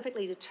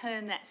specifically to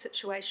turn that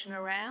situation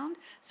around.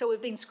 So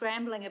we've been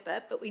scrambling a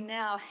bit, but we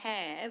now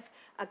have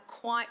a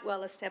quite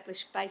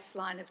well-established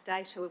baseline of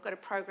data. We've got a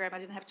program I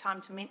didn't have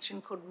time to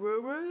mention called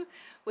Ruru,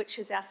 which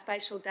is our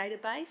spatial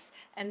database,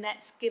 and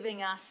that's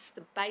giving us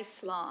the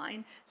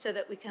baseline so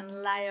that we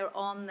can layer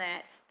on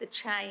that the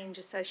change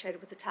associated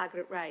with the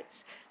targeted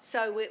rates.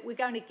 So we're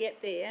going to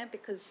get there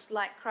because,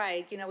 like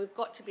Craig, we've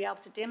got to be able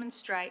to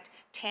demonstrate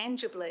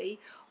tangibly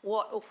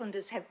what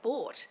Aucklanders have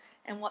bought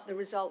and what the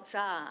results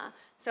are.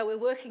 So we're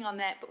working on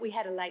that, but we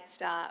had a late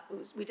start.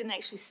 We didn't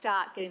actually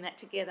start getting that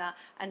together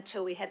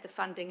until we had the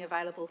funding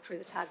available through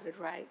the targeted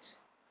rate.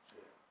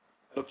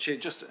 Look, Chair,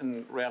 just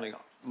in rounding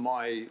up,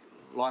 my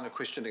line of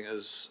questioning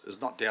is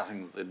not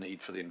doubting the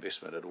need for the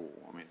investment at all.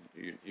 I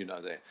mean, you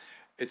know that.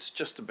 It's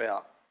just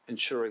about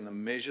ensuring the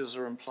measures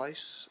are in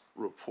place,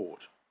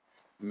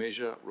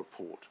 measure,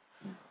 report,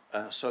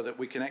 so that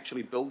we can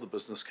actually build the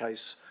business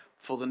case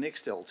for the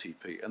next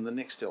LTP and the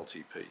next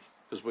LTP,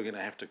 because we're going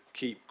to have to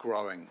keep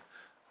growing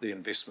the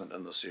investment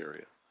in this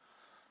area.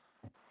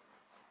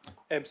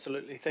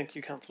 Absolutely. Thank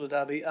you, Councillor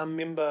Darby.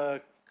 Member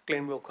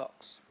Glenn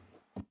Wilcox.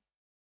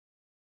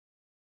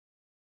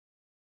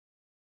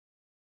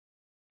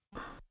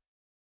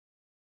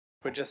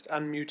 We're just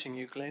unmuting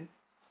you, Glenn.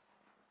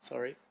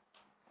 Sorry.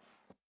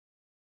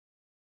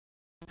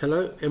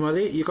 Hello, am I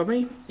there? You got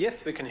me?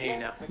 Yes, we can hear you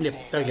now. Yep,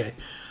 okay.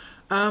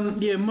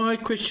 Yeah, my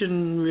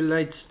question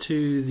relates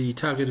to the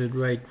targeted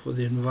rate for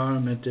the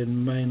environment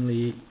and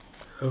mainly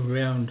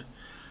around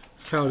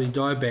Kauri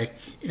dieback.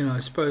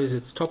 I suppose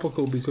it's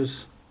topical because,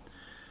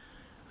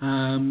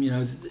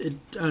 it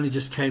only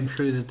just came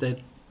through that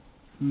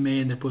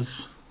man that was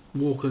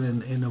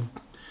walking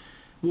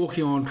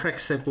walking on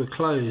tracks that were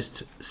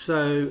closed.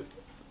 So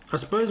I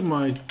suppose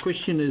my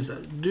question is,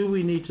 do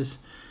we need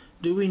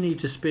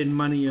to spend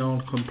money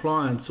on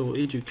compliance or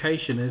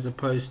education as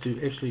opposed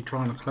to actually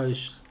trying to close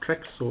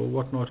tracks or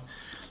whatnot?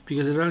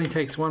 Because it only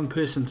takes one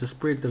person to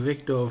spread the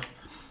vector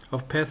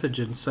of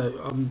pathogens. So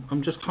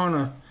I'm just kind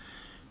of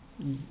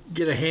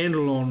get a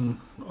handle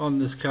on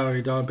this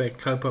Kauri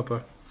dieback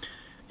kaupapa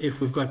if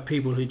we've got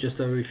people who just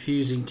are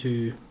refusing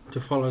to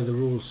follow the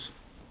rules.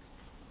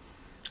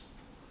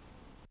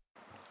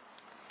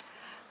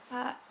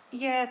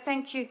 Yeah,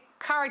 thank you.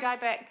 Kauri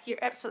dieback,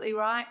 you're absolutely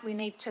right. We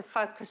need to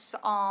focus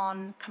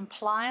on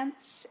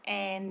compliance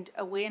and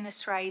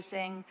awareness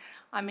raising.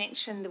 I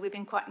mentioned that we've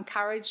been quite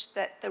encouraged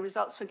that the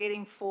results we're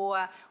getting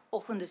for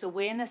Aucklanders'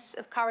 awareness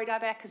of Kauri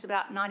dieback is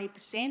about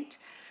 90%.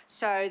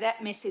 So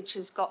that message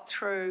has got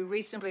through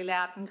reasonably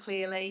loud and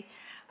clearly.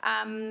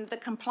 The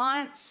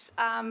compliance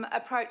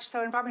approach,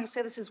 so Environmental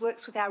Services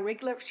works with our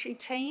regulatory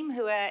team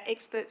who are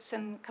experts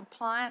in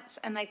compliance,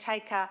 and they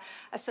take a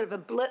sort of a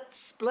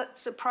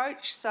blitz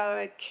approach.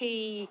 So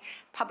key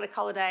public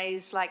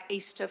holidays like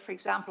Easter, for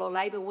example, or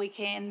Labour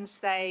weekends,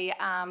 they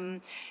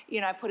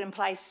put in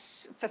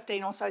place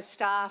 15 or so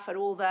staff at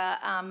all the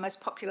most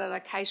popular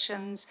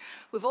locations.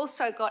 We've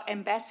also got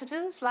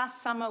ambassadors.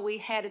 Last summer we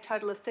had a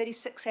total of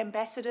 36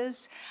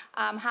 ambassadors.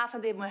 Half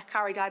of them were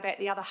Kauri dieback,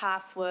 the other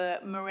half were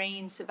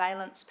marine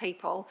surveillance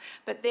people,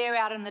 but they're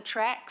out in the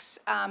tracks,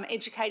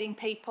 educating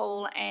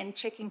people and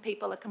checking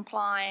people are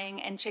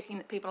complying and checking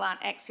that people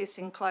aren't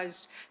accessing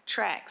closed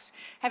tracks.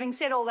 Having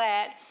said all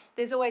that,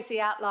 there's always the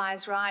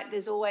outliers, right?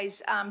 There's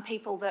always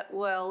people that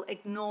will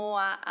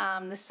ignore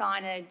the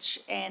signage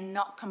and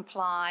not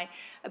comply.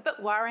 A bit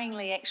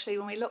worryingly, actually,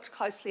 when we looked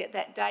closely at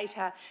that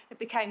data, it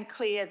became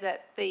clear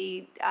that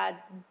the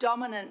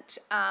dominant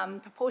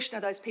proportion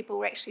of those people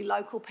were actually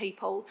local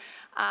people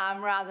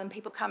rather than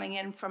people coming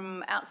in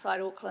from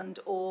outside Auckland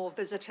or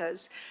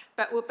visitors.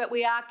 But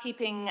we are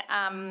keeping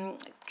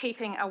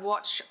a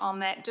watch on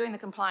that, doing the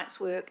compliance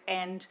work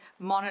and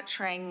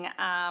monitoring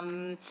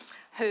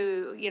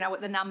who,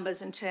 what the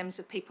numbers in terms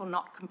of people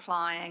not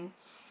complying.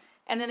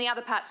 And then the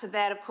other parts of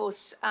that, of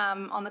course,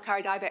 on the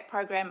Kauri Dieback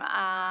program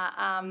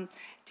are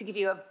to give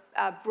you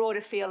a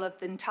broader feel of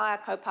the entire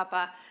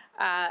kaupapa,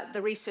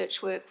 the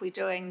research work we're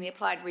doing, the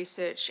applied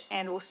research,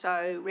 and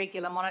also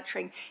regular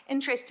monitoring.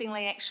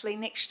 Interestingly, actually,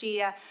 next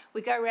year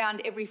we go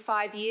around every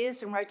 5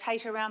 years and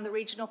rotate around the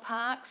regional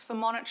parks for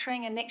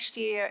monitoring, and next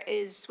year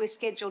we're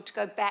scheduled to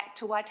go back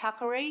to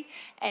Waitakere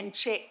and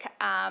check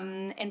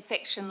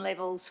infection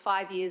levels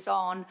 5 years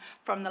on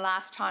from the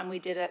last time we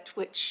did it,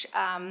 which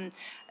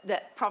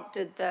that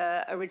prompted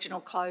the original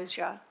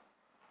closure.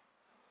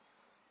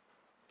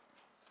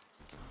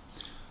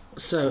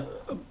 So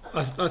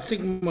I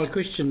think my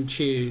question,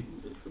 Chair,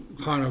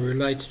 kind of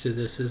relates to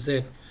this, is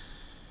that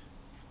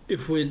if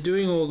we're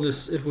doing all this,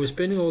 if we're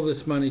spending all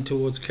this money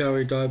towards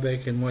Kauri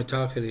Dieback and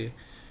Waitakere,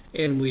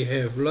 and we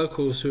have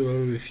locals who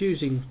are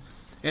refusing,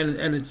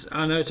 and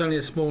I know it's only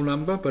a small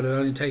number, but it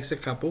only takes a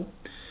couple,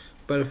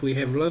 but if we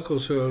have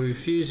locals who are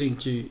refusing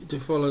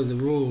to follow the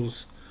rules,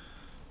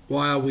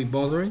 why are we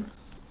bothering?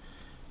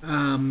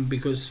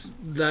 Because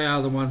they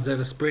are the ones that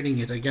are spreading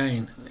it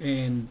again,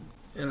 and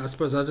I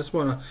suppose I just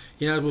want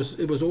to,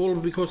 it was all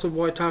because of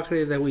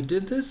Waitakere that we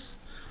did this.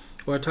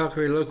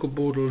 Waitakere Local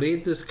Board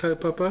led this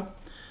kaupapa,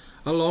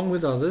 along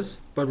with others,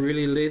 but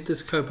really led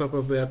this kaupapa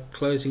about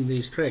closing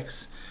these tracks.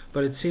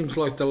 But it seems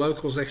like the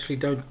locals actually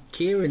don't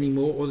care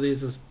anymore, or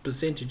there's a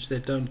percentage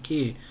that don't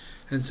care.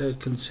 And so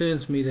it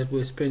concerns me that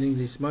we're spending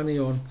this money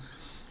on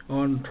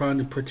trying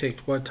to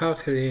protect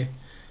Waitakere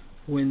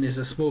when there's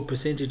a small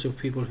percentage of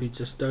people who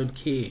just don't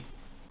care.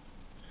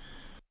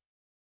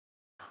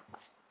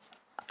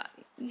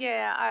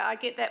 Yeah, I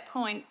get that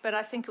point, but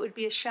I think it would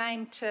be a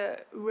shame to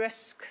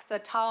risk the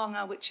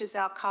taonga, which is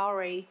our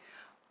kauri,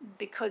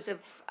 because of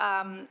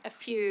a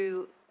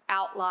few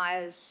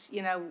outliers.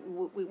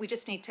 We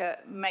just need to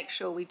make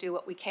sure we do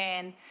what we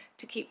can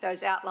to keep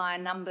those outlier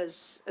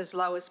numbers as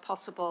low as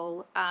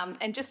possible.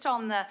 And just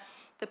on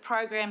the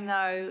program,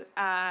 though,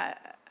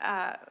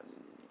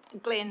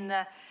 Glenn,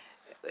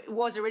 it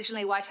was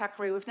originally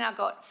Waitakere. We've now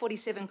got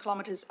 47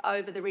 kilometres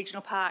over the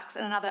regional parks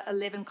and another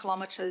 11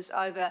 kilometres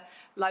over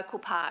local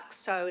parks.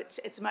 So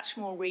it's much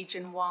more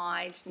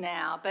region-wide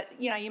now. But,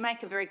 you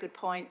make a very good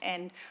point,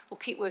 and we'll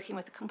keep working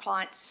with the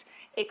compliance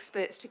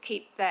experts to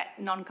keep that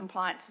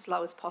non-compliance as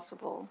low as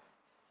possible.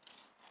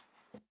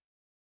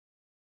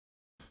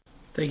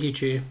 Thank you,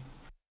 Chair.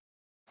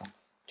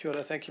 Kia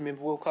ora, thank you,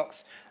 Member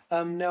Wilcox.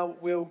 Now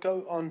we'll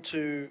go on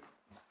to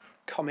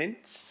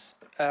comments.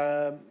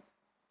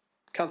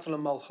 Councillor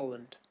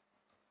Mulholland.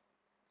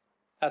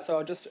 So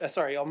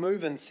I'll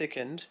move in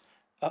second.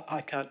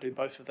 I can't do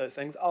both of those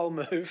things. I'll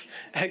move.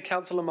 And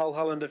Councillor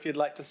Mulholland, if you'd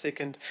like to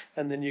second,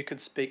 and then you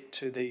could speak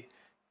to the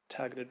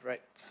targeted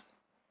rates.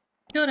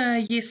 Kia ora,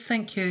 yes,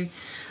 thank you.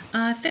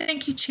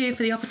 Thank you, Chair,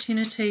 for the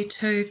opportunity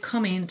to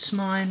comment.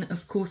 Mine,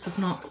 of course, is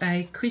not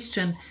a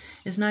question,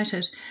 as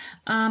noted.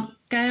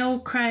 Gail,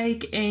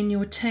 Craig and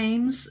your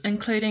teams,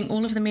 including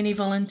all of the many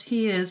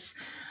volunteers,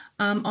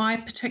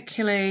 I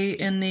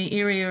particularly in the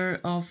area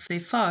of the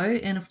FO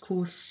and of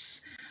course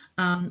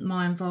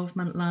my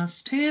involvement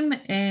last term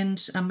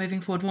and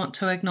moving forward want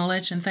to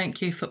acknowledge and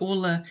thank you for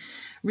all the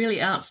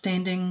really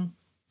outstanding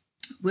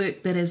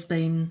work that has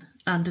been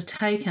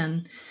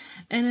undertaken.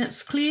 And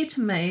it's clear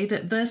to me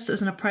that this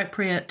is an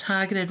appropriate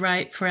targeted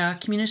rate for our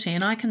community,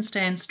 and I can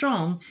stand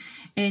strong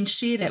and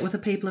share that with the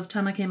people of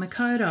Tamaki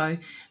Makaurau,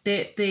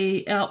 that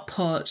the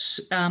output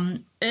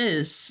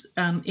is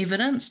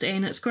evidenced,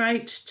 and it's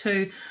great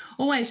to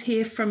always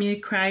hear from you,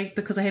 Craig,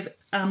 because I have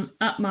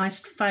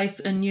utmost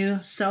faith in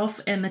yourself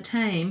and the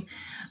team,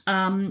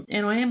 and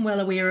I am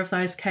well aware of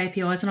those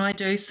KPIs, and I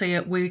do see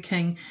it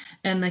working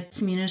in the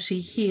community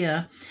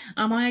here.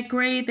 I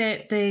agree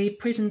that the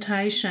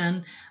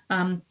presentation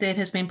that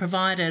has been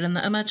provided and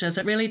the images,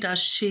 it really does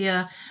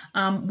share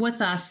with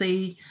us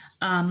the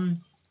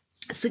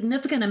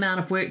significant amount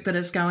of work that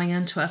is going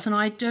into us, and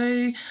I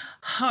do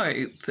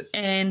hope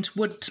and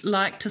would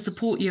like to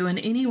support you in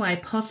any way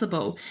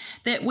possible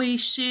that we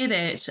share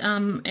that.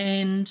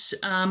 And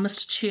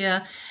Mr.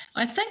 Chair,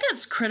 I think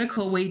it's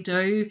critical we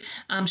do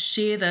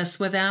share this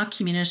with our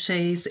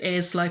communities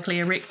as locally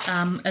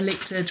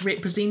elected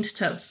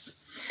representatives.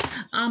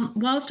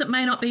 Whilst it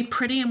may not be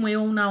pretty, and we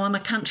all know I'm a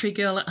country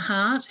girl at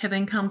heart,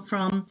 having come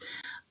from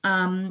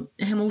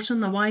Hamilton,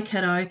 the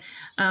Waikato,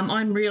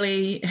 I'm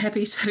really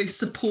happy to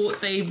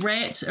support the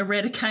rat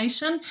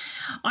eradication.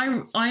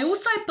 I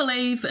also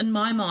believe in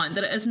my mind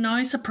that it is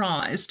no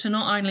surprise to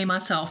not only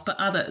myself but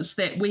others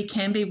that we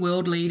can be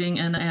world leading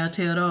in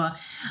Aotearoa.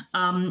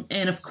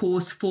 And of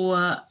course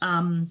for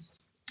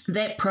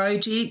that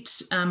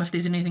project, if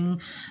there's anything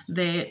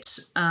that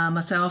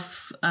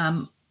myself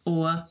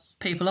or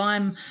people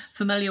I'm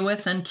familiar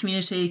with and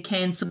community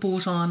can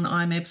support on,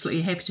 I'm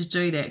absolutely happy to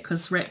do that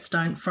because rats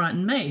don't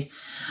frighten me.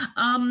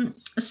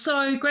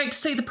 So great to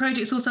see the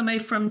project's also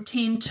moved from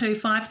 10 to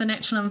 5 for the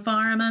natural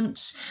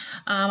environment.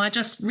 I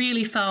just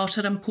really felt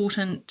it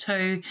important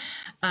to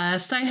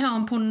say how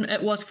important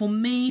it was for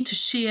me to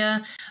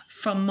share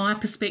from my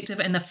perspective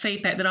and the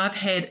feedback that I've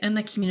had in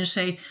the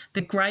community,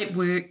 the great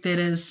work that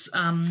has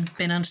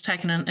been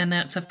undertaken, and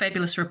that's a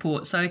fabulous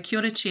report. So kia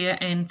ora, Chair,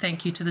 and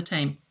thank you to the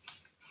team.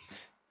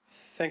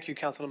 Thank you,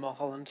 Councillor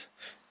Mulholland.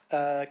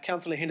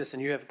 Councillor Henderson,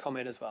 you have a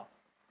comment as well.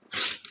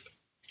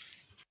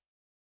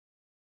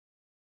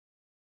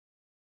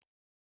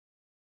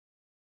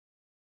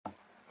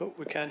 Oh,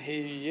 we can't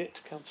hear you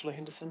yet, Councillor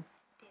Henderson.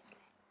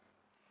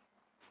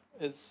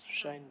 Is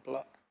Shane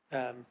blocked?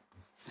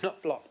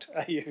 Not blocked,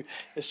 are you?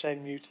 Is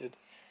Shane muted?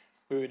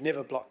 We would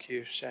never block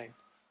you, Shane.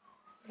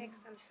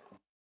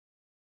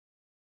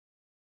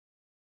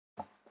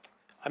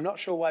 I'm not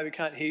sure why we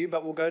can't hear you,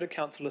 but we'll go to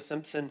Councillor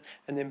Simpson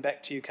and then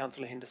back to you,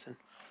 Councillor Henderson.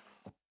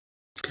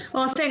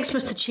 Oh, thanks,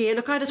 Mr. Chair.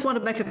 Look, I just want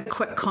to make a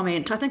quick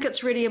comment. I think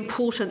it's really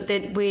important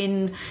that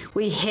when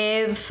we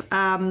have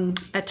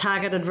a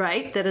targeted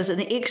rate that is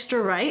an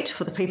extra rate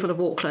for the people of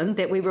Auckland,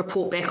 that we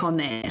report back on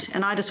that.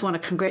 And I just want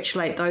to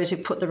congratulate those who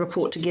put the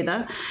report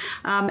together.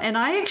 And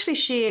I actually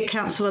share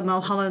Councillor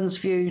Mulholland's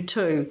view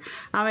too.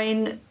 I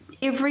mean,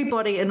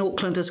 everybody in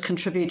Auckland has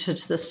contributed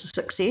to this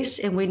success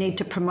and we need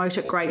to promote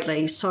it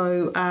greatly.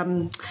 So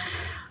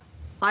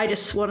I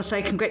just want to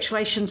say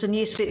congratulations, and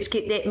yes, let's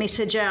get that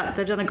message out.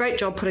 They've done a great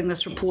job putting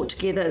this report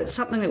together. It's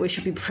something that we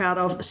should be proud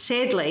of.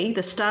 Sadly,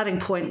 the starting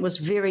point was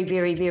very,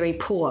 very, very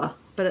poor,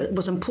 but it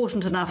was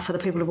important enough for the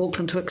people of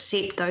Auckland to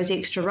accept those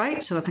extra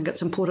rates, and I think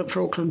it's important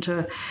for Auckland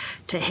to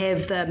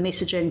have the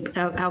messaging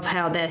of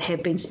how that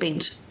have been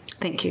spent.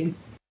 Thank you.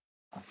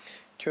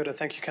 Kia ora,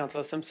 thank you,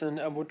 Councillor Simpson.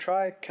 And we'll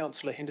try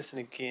Councillor Henderson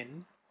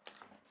again.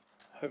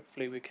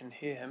 Hopefully we can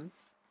hear him.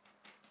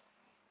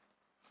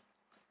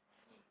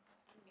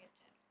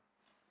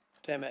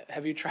 Damn it!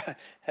 Have you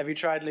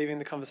tried leaving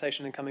the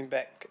conversation and coming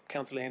back,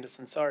 Councillor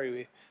Henderson? Sorry,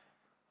 we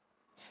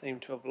seem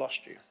to have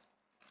lost you.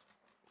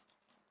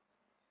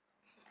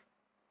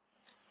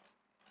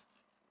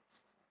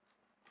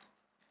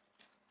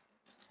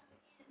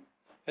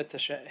 It's a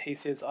shame. He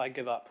says, "I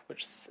give up,"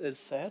 which is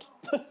sad.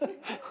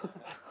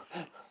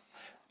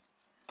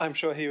 I'm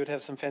sure he would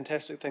have some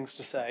fantastic things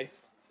to say.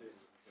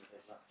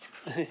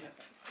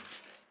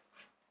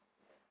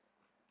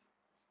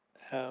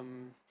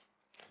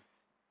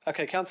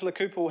 Okay, Councillor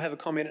Cooper will have a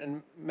comment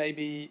and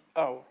maybe...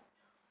 Oh,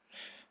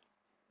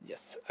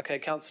 yes. Okay,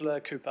 Councillor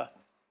Cooper.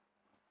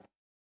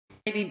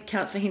 Maybe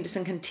Councillor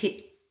Henderson can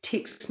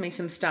text me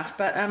some stuff,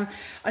 but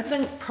I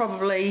think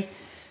probably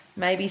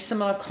maybe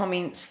similar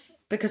comments,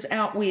 because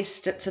out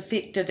west it's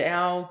affected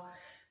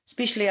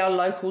especially our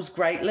locals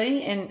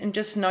greatly, and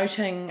just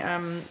noting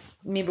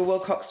Member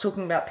Wilcox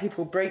talking about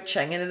people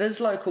breaching, and it is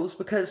locals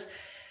because,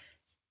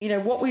 you know,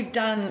 what we've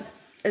done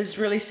is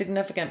really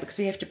significant because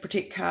we have to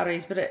protect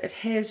kāreas, but it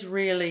has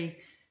really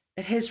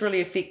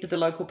affected the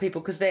local people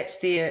because that's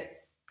their,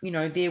 you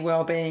know, their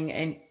well-being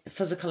and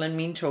physical and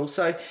mental.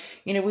 So,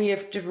 you know, we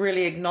have to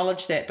really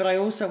acknowledge that. But I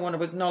also want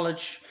to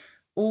acknowledge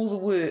all the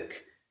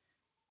work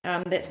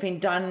that's been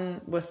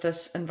done with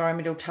this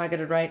environmental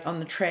targeted rate on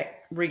the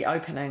track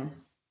reopening.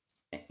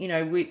 You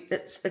know,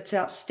 it's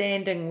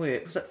outstanding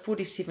work. Was it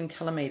 47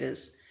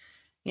 kilometres?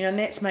 You know, and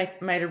that's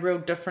made a real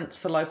difference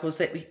for locals,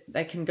 that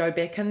they can go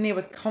back in there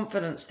with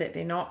confidence that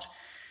they're not,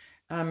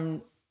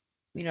 you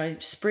know,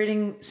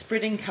 spreading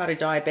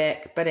karedai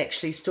back, but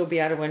actually still be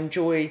able to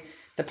enjoy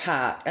the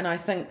park. And I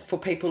think for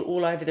people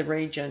all over the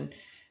region,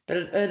 but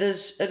it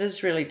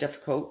is really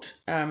difficult.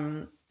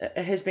 It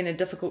has been a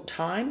difficult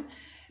time,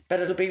 but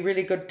it'll be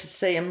really good to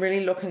see. I'm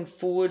really looking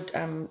forward,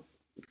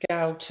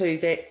 Gail, to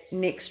that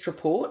next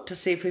report to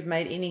see if we've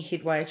made any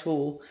headway at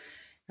all.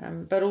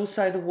 But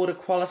also the water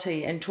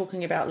quality, and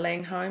talking about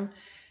Langholm,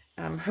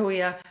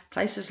 Huia,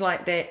 places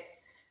like that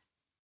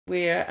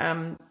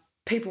where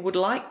people would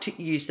like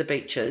to use the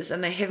beaches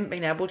and they haven't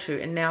been able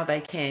to, and now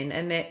they can.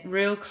 And that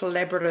real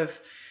collaborative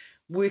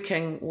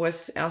working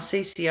with our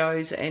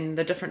CCOs and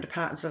the different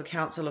departments of the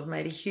council have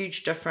made a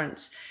huge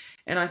difference.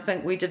 And I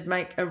think we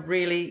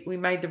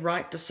made the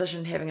right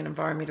decision having an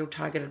environmental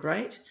targeted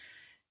rate,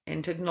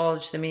 and to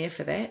acknowledge the Mayor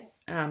for that.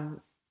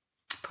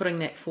 Putting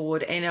that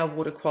forward, and our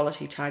water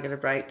quality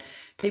targeted rate.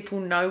 People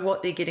know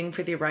what they're getting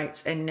for their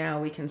rates, and now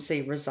we can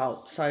see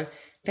results. So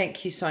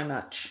thank you so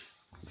much.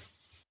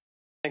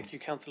 Thank you,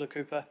 Councillor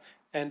Cooper.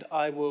 And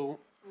I will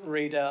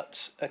read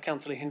out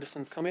Councillor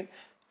Henderson's comment.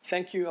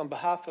 Thank you on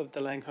behalf of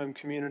the Langholm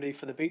community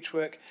for the beach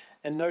work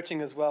and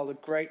noting as well the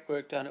great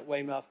work done at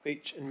Weymouth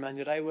Beach in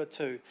Manurewa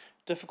too.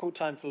 Difficult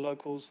time for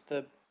locals.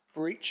 The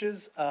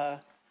breaches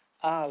are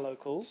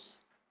locals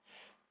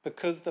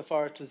because the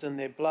forest is in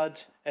their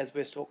blood as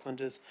West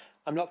Aucklanders.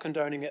 I'm not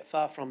condoning it,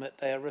 far from it.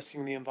 They are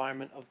risking the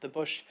environment of the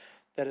bush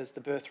that is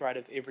the birthright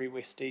of every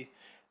Westie,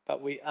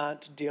 but we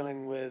aren't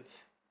dealing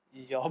with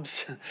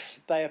yobs.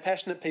 They are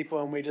passionate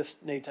people and we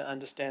just need to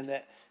understand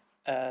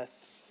that.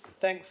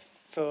 Thanks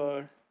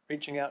for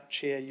reaching out,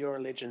 Chair. You're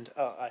a legend.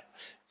 Oh, I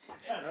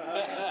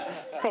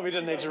probably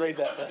didn't need to read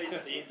that. But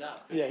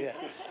yeah.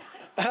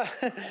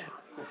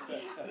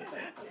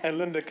 And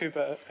Linda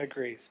Cooper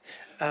agrees.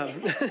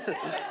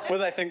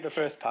 Well, I think the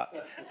first part.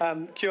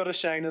 Kia ora,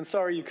 Shane, and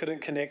sorry you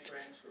couldn't connect.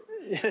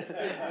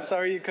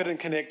 Sorry you couldn't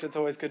connect. It's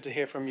always good to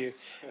hear from you.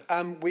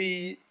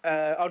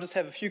 I'll just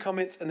have a few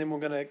comments and then we're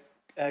going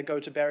to go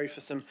to Barry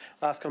for some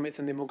last comments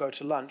and then we'll go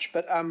to lunch.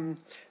 But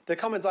the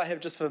comments I have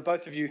just for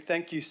both of you,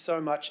 thank you so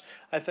much.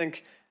 I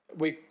think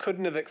we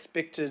couldn't have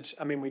expected,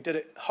 I mean, we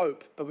did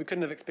hope, but we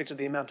couldn't have expected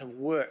the amount of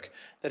work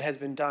that has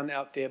been done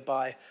out there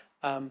by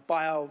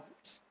our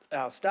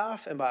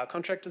staff and by our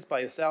contractors, by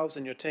yourselves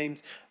and your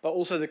teams, but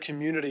also the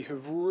community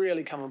who've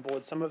really come on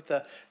board. Some of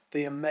the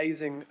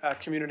amazing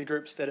community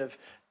groups that have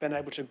been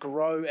able to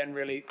grow and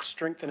really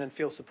strengthen and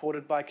feel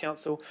supported by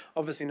council.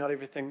 Obviously not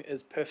everything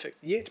is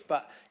perfect yet,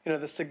 but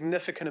the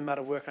significant amount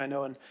of work I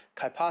know in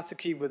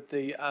Kaipatiki with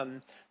the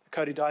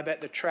Kodi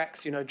Daibat, the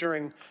tracks,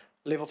 during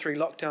level 3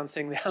 lockdown,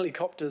 seeing the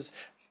helicopters,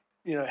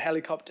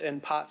 helicopter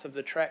in parts of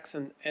the tracks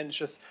and it's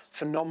just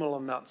phenomenal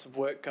amounts of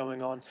work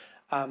going on.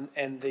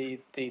 And the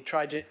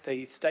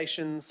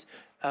stations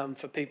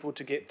for people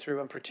to get through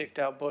and protect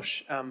our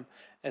bush,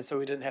 and so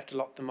we didn't have to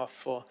lock them off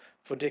for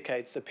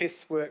decades. The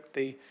pests work,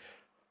 the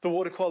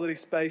water quality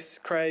space,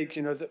 Craig,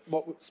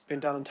 what's been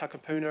done in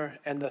Takapuna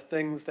and the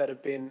things that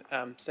have been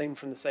seen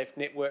from the safe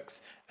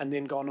networks and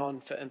then gone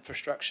on for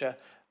infrastructure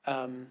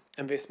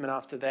investment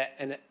after that.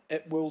 And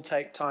it will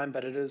take time,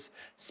 but it is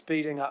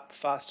speeding up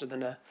faster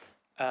than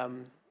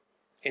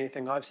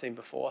anything I've seen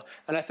before.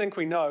 And I think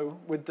we know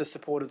with the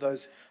support of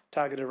those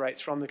targeted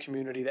rates from the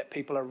community that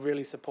people are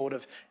really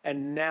supportive,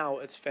 and now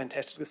it's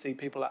fantastic to see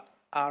people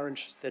are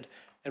interested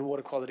in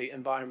water quality,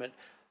 environment,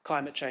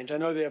 climate change. I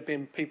know there have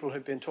been people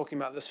who've been talking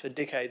about this for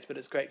decades, but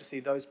it's great to see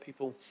those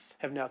people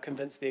have now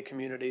convinced their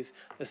communities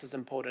this is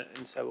important,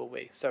 and so will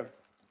we. So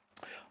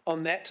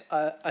on that,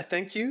 I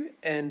thank you,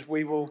 and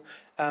we will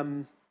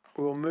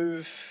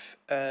move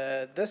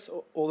this.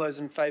 All those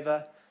in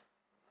favour?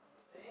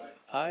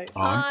 Aye.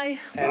 Aye.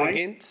 And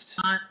against?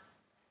 Aye.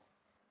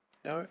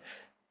 No.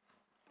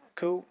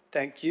 Cool,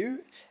 thank you.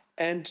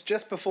 And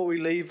just before we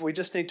leave, we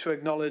just need to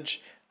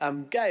acknowledge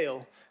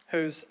Gail,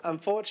 who's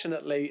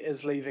unfortunately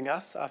is leaving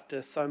us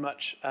after so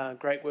much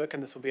great work,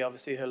 and this will be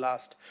obviously her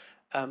last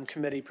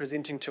committee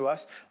presenting to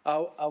us.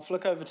 I'll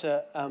flick over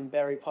to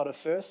Barry Potter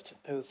first,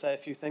 who will say a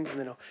few things, and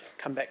then I'll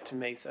come back to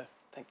me. So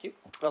thank you.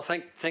 Well,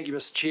 thank you,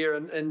 Mr. Chair,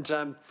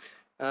 and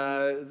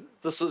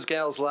this is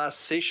Gail's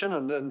last session,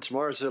 and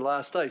tomorrow's her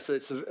last day, so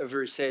it's a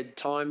very sad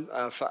time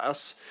for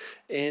us.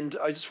 And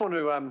I just want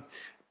to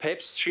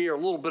perhaps share a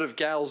little bit of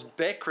Gail's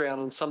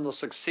background and some of the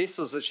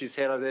successes that she's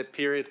had over that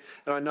period,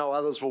 and I know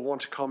others will want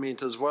to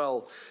comment as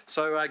well.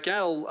 So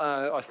Gail,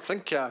 I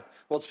think, well,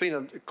 it's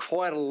been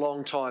quite a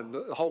long time,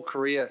 a whole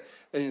career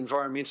in the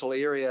environmental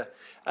area,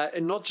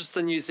 and not just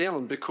in New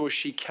Zealand, because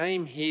she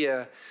came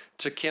here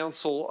to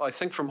council, I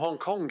think from Hong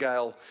Kong,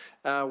 Gail,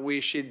 where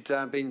she'd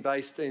been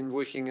based and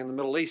working in the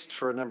Middle East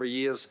for a number of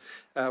years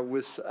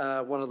with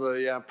one of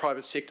the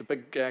private sector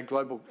big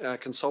global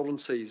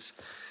consultancies.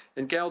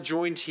 And Gail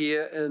joined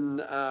here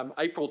in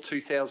April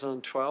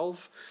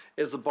 2012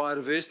 as the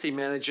biodiversity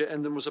manager,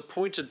 and then was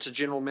appointed to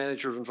General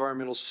Manager of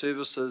Environmental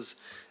Services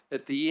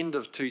at the end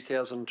of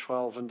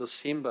 2012 in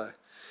December.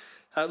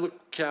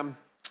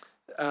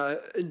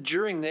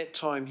 During that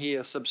time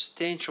here,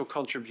 substantial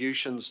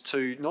contributions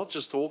to not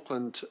just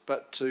Auckland,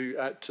 but to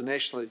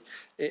nationally.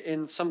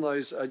 And some of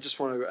those I just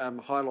want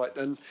to highlight.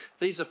 And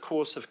these, of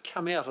course, have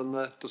come out in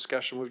the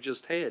discussion we've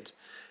just had.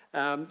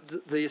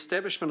 The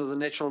establishment of the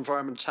Natural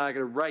Environment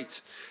Targeted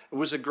Rate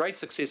was a great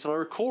success. And I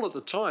recall at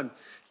the time,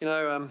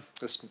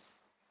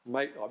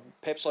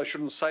 perhaps I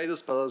shouldn't say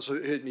this, but others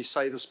heard me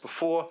say this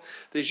before.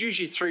 There's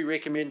usually three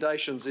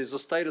recommendations. There's the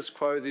status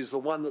quo, there's the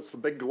one that's the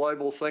big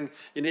global thing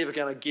you're never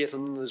going to get,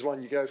 and then there's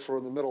one you go for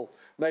in the middle.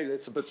 Maybe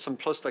that's a bit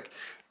simplistic.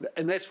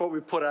 And that's what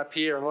we put up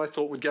here, and I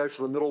thought we'd go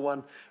for the middle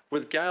one.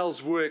 With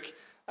Gail's work,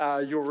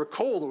 you'll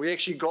recall that we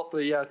actually got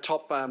the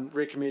top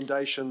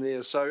recommendation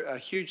there, so a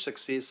huge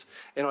success.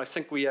 And I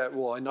think we are,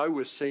 well, I know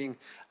we're seeing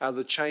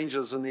the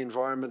changes in the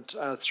environment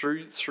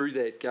through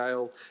that,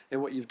 Gail, and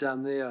what you've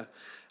done there.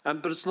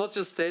 But it's not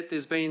just that.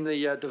 There's been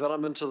the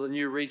development of the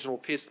new regional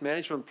pest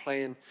management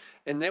plan,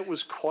 and that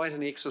was quite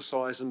an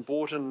exercise and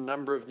brought in a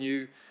number of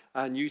new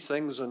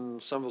things.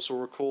 And some of us will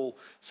recall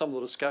some of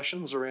the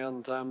discussions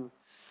around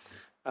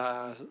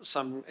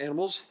some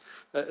animals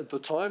at the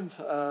time,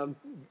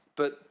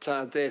 but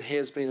that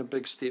has been a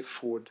big step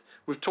forward.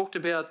 We've talked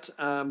about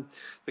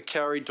the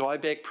Kauri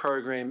dieback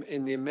program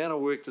and the amount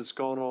of work that's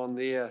gone on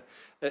there.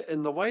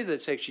 In the way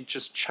that's actually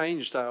just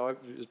changed, as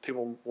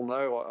people will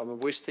know, I'm a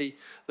Westie,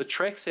 the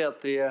tracks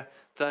out there,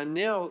 they're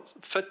now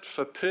fit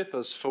for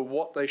purpose for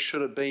what they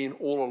should have been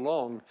all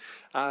along,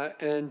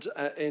 and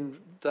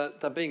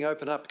they're being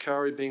opened up,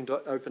 Kauri being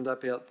opened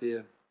up out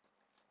there.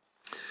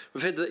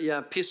 We've had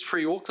the Pest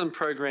Free Auckland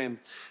program,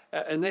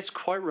 and that's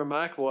quite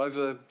remarkable.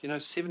 Over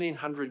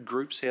 1,700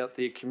 groups out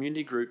there,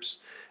 community groups,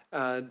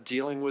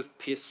 dealing with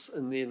pests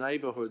in their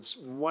neighbourhoods.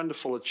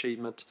 Wonderful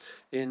achievement,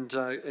 and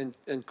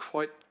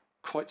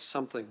quite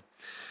something.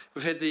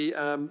 We've had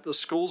the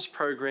schools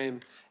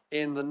program,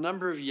 and the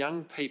number of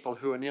young people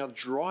who are now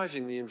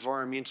driving the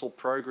environmental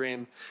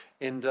program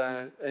and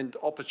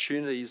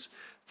opportunities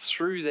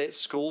through that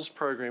schools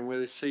program where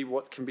they see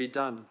what can be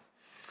done.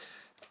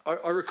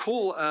 I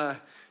recall,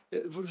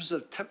 it was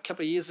a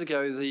couple of years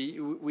ago,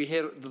 we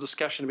had the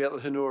discussion about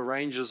the Henua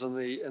Ranges and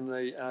the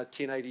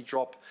 1080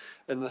 drop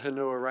in the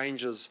Henua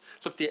Ranges.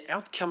 Look, the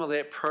outcome of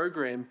that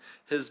program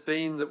has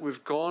been that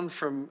we've gone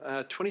from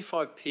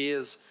 25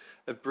 pairs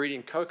of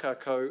breeding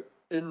kokako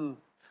in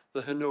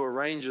the Henua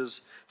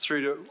Ranges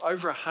through to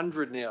over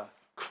 100 now.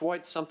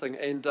 Quite something,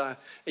 and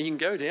you can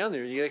go down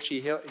there and you can actually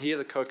hear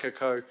the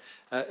kokako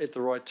at the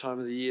right time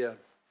of the year.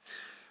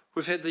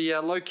 We've had the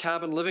low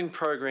carbon living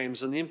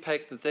programs and the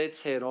impact that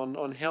that's had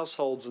on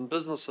households and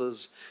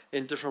businesses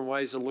and different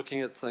ways of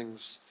looking at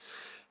things.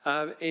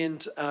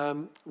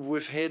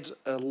 We've had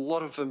a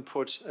lot of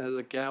input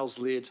that Gail's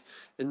led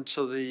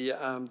into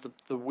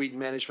the weed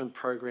management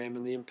program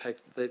and the impact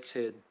that that's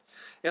had.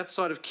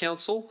 Outside of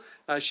council,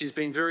 she's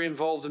been very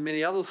involved in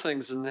many other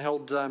things and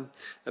held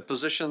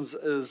positions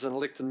as an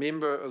elected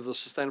member of the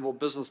Sustainable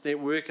Business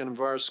Network and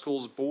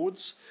EnviroSchools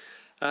boards,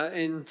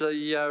 and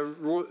the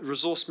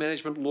Resource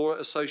Management Law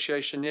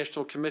Association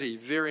National Committee,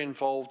 very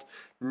involved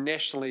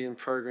nationally in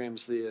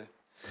programs there.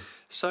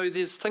 So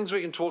there's things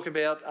we can talk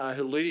about,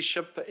 her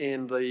leadership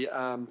and the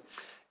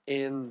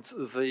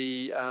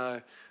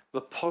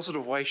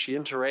positive way she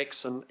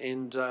interacts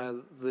and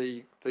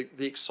the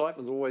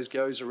excitement that always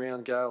goes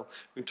around Gail.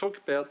 We can talk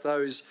about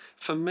those.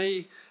 For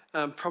me,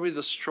 probably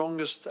the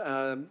strongest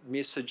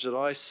message that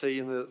I see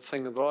and the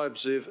thing that I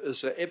observe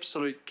is her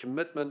absolute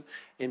commitment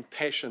and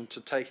passion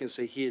to taking us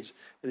ahead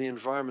in the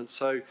environment.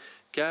 So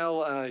Gail,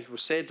 we're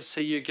sad to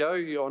see you go.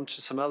 You're on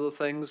to some other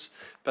things,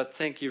 but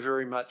thank you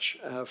very much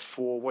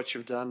for what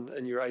you've done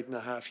in your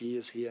 8.5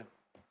 years here.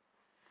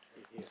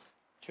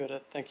 Kia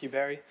ora. Thank you,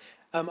 Barry.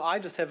 I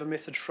just have a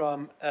message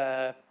from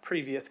a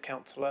previous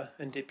councillor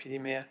and Deputy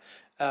Mayor,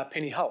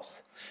 Penny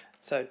Hulse.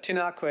 So,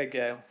 tēnā koe,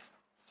 Gail.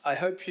 I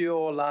hope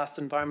your last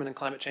Environment and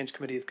Climate Change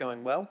Committee is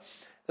going well.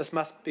 This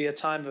must be a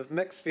time of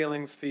mixed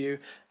feelings for you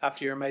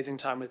after your amazing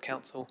time with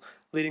Council,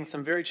 leading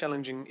some very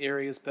challenging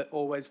areas, but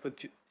always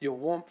with your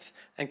warmth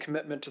and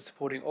commitment to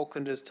supporting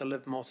Aucklanders to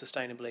live more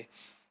sustainably.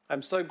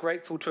 I'm so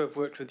grateful to have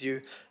worked with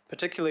you,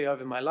 particularly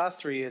over my last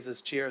 3 years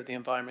as Chair of the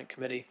Environment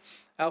Committee.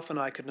 Alf and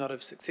I could not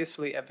have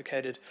successfully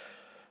advocated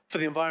for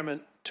the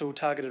environmental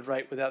targeted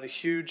rate without the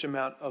huge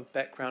amount of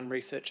background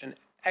research and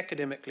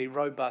academically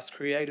robust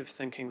creative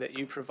thinking that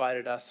you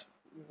provided us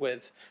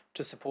with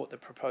to support the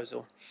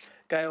proposal.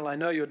 Gail, I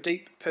know your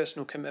deep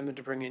personal commitment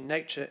to bringing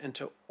nature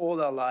into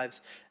all our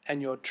lives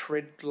and your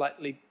Tread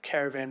Lightly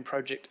Caravan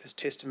project is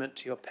testament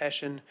to your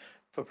passion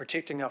for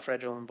protecting our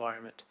fragile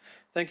environment.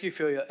 Thank you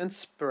for your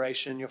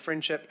inspiration, your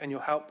friendship and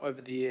your help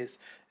over the years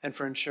and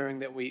for ensuring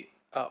that we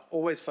are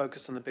always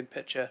focused on the big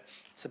picture,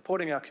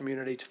 supporting our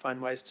community to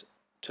find ways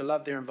to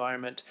love their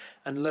environment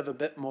and live a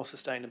bit more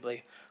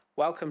sustainably.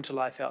 Welcome to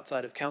life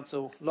outside of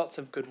council. Lots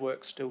of good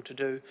work still to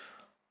do.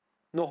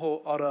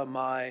 Noho ora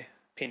mai,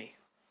 Penny.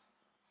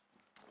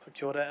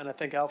 Kia ora, and I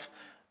think Alf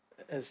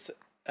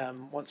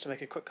wants to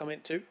make a quick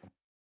comment too.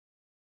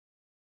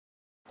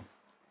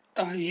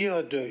 Yeah,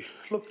 I do.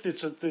 Look,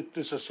 there's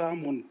a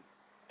Samoan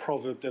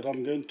proverb that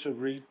I'm going to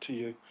read to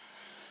you,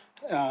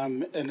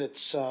 and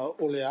it's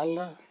ole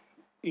ala,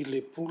 I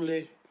le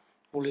pule,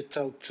 ole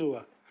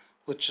tautua,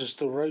 which is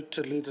the road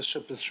to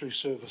leadership is through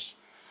service.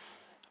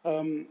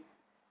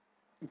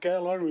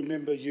 Gail, I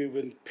remember you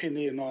when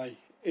Penny and I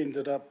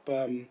ended up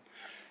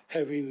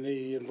having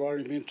the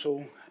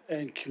Environmental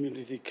and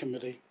Community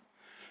Committee.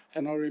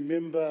 And I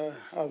remember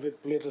over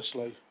at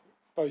Bledisloe,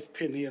 both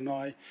Penny and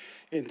I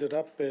ended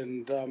up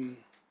and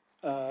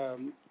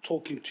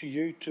talking to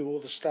you, to all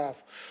the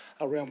staff,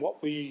 around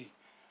what we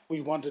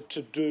wanted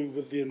to do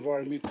with the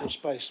environmental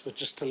space, but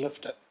just to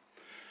lift it.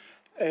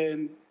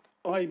 And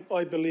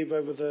I believe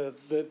over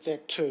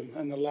that term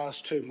and the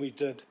last term we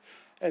did,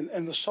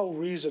 and the sole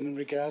reason in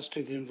regards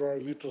to the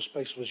environmental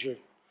space was you.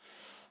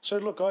 So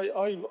look,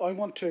 I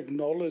want to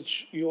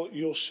acknowledge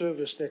your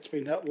service that's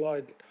been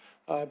outlined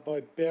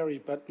by Barry,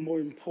 but more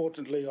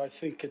importantly, I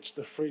think it's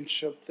the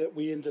friendship that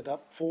we ended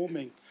up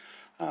forming.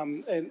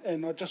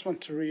 And I just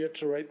want to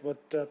reiterate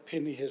what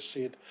Penny has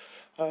said.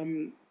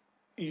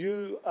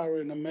 You are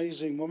an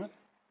amazing woman.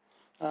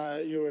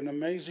 You're an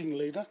amazing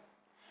leader.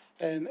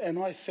 And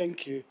I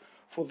thank you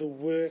for the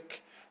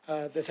work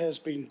that has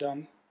been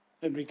done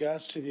in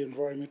regards to the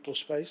environmental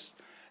space.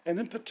 And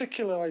in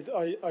particular,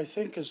 I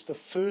think is the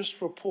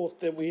first report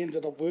that we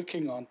ended up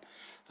working on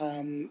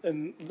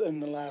in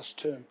the last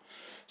term.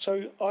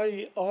 So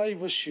I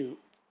wish you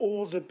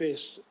all the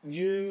best,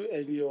 you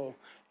and your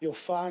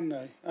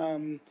whānau.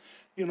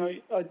 You know,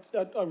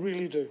 I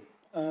really do.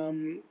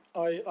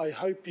 I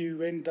hope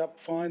you end up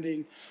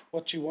finding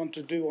what you want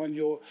to do on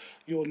your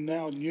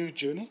now new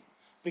journey,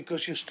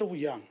 because you're still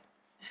young.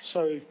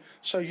 So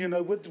you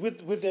know,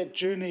 with that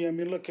journey, I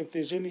mean, look, if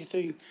there's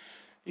anything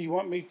you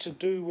want me to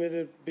do,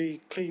 whether it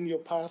be clean your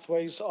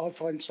pathways, I'll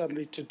find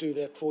somebody to do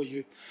that for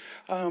you.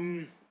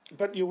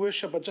 But Your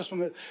Worship, I just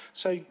want to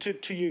say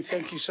to you,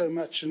 thank you so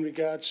much in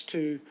regards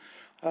to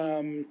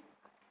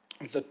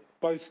the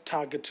both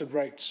targeted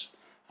rates.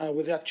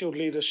 Without your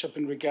leadership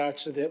in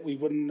regards to that, we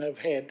wouldn't have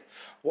had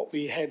what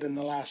we had in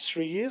the last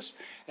 3 years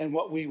and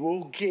what we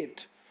will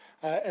get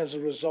as a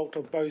result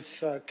of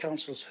both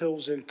Councillors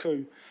Hills and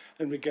Coombe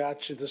in regard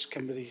to this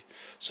committee.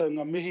 So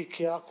ngā mihi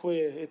ki a koe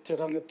e te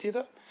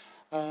rangatira.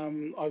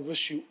 I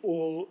wish you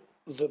all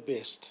the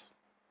best.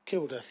 Kia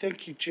ora.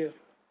 Thank you, Chair.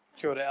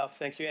 Kia ora, Alf.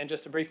 Thank you. And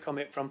just a brief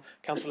comment from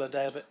Councillor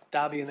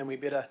Darby, and then we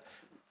better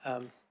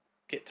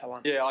get to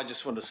lunch. Yeah, I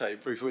just want to say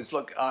brief words.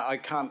 Look, I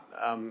can't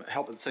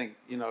help but think,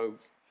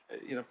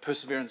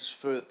 perseverance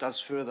does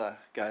further,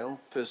 Gail.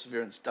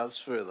 Perseverance does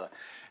further.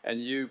 And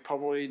you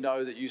probably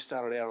know that you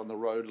started out on the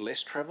road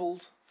less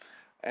travelled,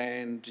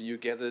 and you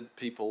gathered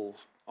people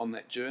on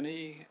that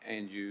journey,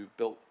 and you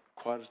built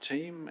quite a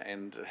team,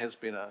 and it has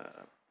been,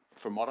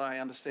 from what I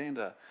understand,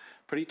 a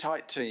pretty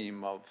tight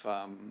team of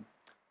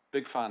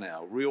big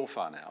whānau, real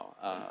whānau,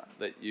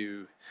 that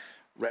you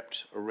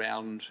wrapped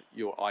around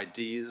your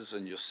ideas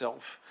and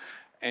yourself,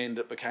 and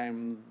it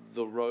became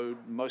the road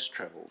most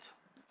travelled.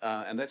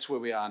 And that's where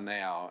we are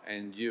now.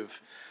 And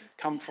you've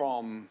come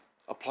from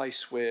a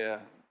place where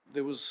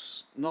there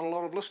was not a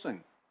lot of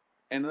listening,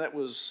 and that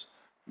was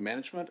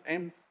management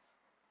and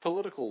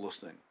political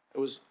listening. It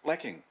was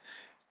lacking.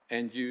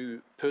 And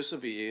you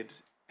persevered,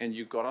 and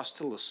you got us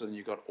to listen,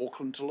 you got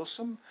Auckland to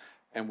listen,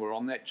 and we're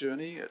on that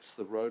journey. It's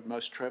the road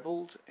most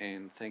travelled,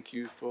 and thank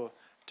you for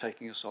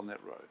taking us on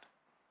that road.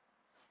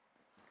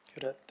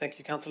 Good. Thank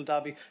you, Councillor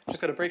Darby. Just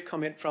got a brief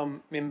comment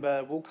from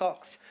Member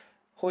Wilcox.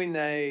 Hoi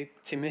nei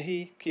te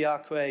mihi ki a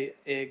koe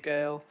e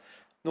Gail,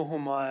 noho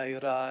mai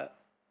rā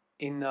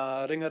I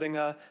ngā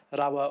ringaringa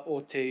rawa o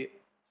te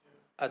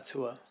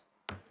atua.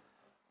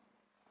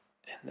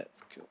 And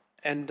that's cool.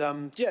 And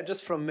yeah,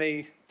 just from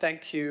me,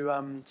 thank you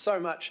so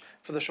much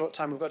for the short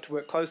time we've got to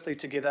work closely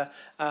together.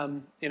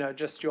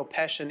 Just your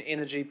passion,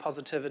 energy,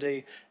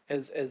 positivity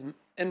is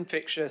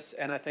infectious,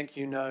 and I think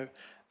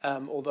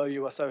although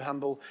you are so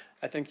humble,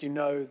 I think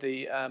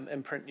the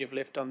imprint you've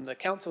left on the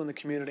council and the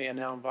community and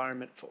our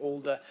environment for all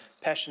the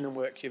passion and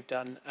work you've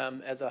done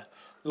as a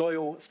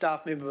loyal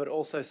staff member, but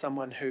also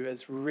someone who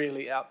is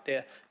really out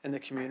there in the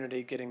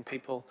community getting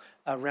people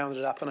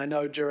rounded up. And I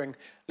know during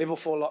Level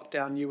 4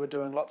 lockdown, you were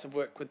doing lots of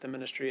work with the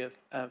Ministry of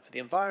for the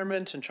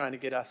Environment and trying to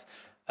get us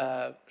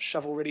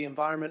shovel-ready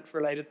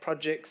environment-related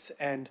projects,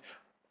 and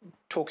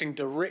talking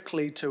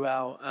directly to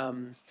our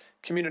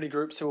community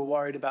groups who were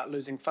worried about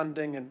losing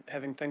funding and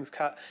having things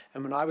cut.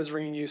 And when I was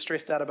ringing you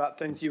stressed out about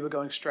things, you were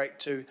going straight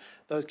to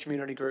those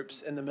community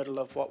groups in the middle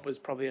of what was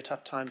probably a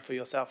tough time for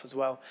yourself as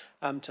well,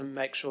 to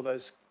make sure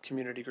those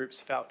community groups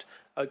felt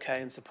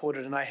okay and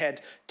supported. And I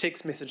had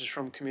text messages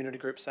from community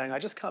groups saying, I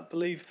just can't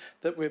believe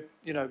that we're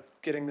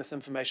getting this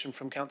information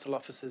from council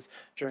officers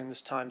during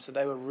this time. So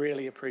they were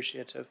really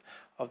appreciative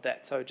of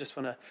that. So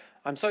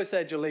I'm so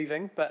sad you're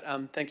leaving, but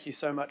thank you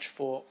so much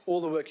for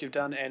all the work you've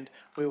done, and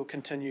we will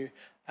continue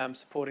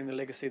supporting the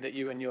legacy that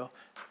you and your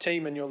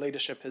team and your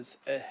leadership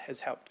has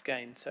helped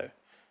gain. So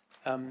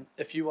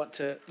if you want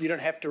to, you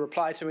don't have to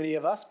reply to any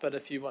of us, but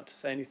if you want to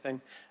say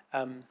anything,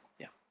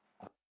 yeah.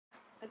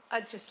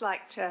 I'd just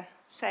like to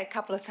say a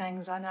couple of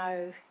things. I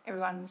know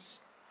everyone's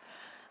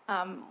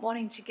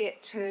wanting to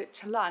get to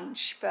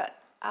lunch, but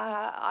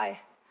I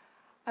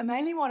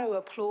mainly want to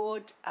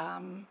applaud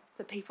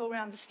the people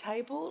around this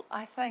table.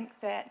 I think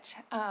that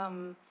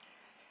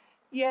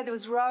there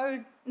was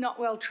road not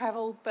well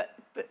travelled, but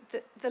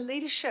the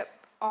leadership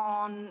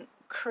on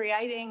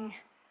creating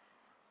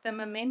the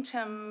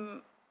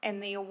momentum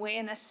and the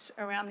awareness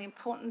around the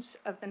importance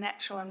of the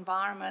natural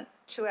environment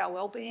to our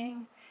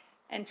well-being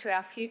and to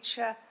our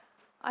future,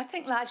 I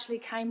think largely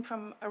came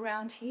from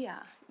around here.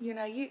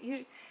 And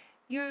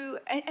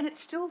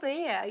it's still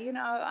there.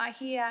 I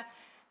hear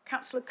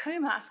Councillor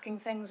Coombe asking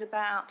things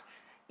about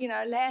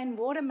land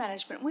water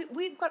management.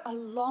 We've got a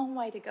long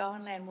way to go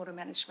in land water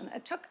management.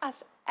 It took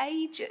us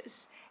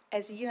ages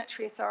as a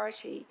unitary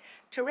authority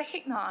to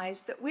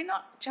recognise that we're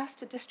not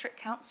just a district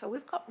council,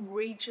 we've got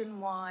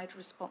region-wide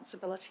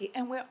responsibility,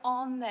 and we're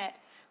on that,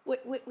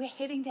 we're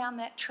heading down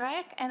that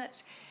track, and I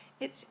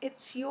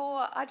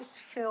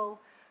just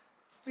feel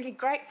really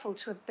grateful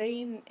to have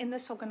been in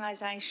this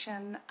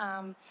organisation,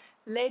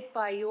 led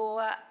by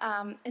your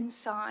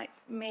insight,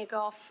 Mayor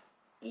Goff,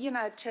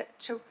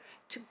 to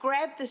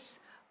grab this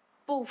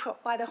bull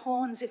by the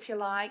horns, if you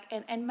like,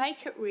 and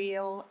make it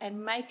real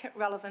and make it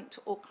relevant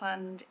to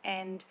Auckland.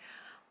 And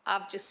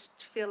I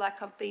just feel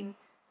like I've been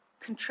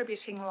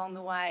contributing along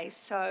the way.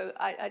 So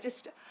I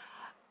just,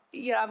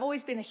 you know, I've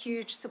always been a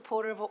huge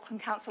supporter of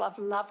Auckland Council. I've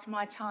loved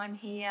my time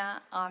here.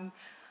 I'm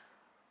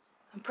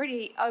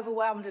pretty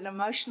overwhelmed and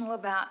emotional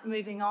about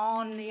moving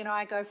on. You know,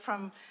 I go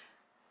from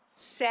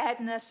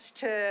sadness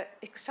to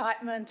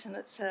excitement, and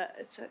it's a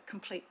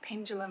complete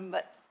pendulum.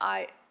 But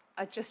I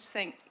just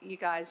think you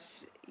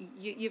guys,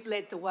 you've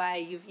led the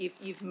way.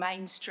 You've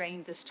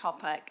mainstreamed this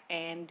topic,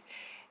 and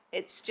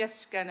it's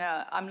just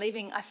gonna.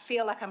 I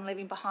feel like I'm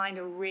leaving behind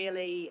a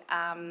really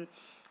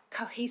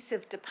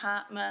cohesive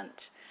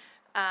department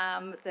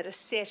that is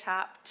set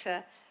up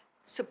to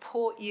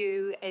support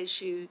you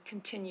as you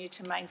continue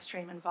to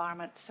mainstream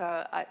environment. So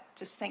I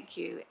just thank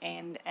you,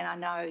 and I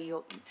know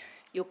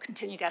you'll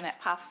continue down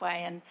that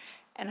pathway,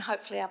 and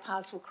hopefully our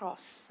paths will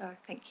cross. So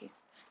thank you.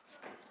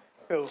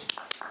 Cool.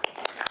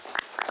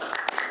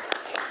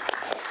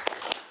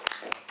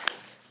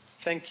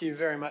 Thank you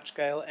very much,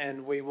 Gail,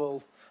 and we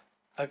will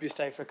hope you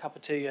stay for a cup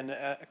of tea and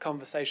a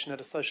conversation at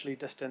a socially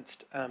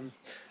distanced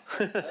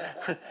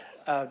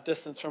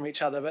distance from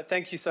each other. But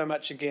thank you so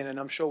much again, and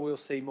I'm sure we'll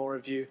see more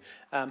of you,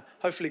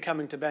 hopefully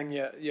coming to bang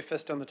your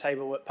fist on the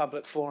table at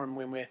public forum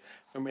when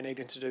we're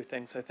needing to do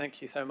things. So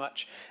thank you so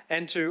much.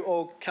 And to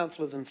all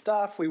councillors and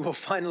staff, we will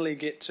finally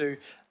get to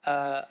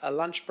a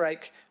lunch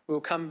break.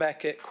 We'll come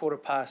back at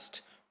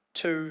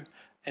 2:15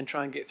 and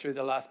try and get through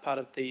the last part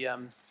of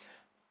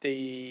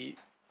the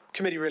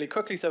committee really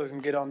quickly so we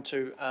can get on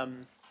to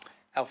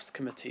ALF's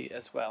committee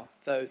as well.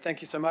 So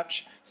thank you so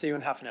much. See you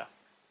in half an hour,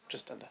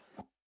 just under.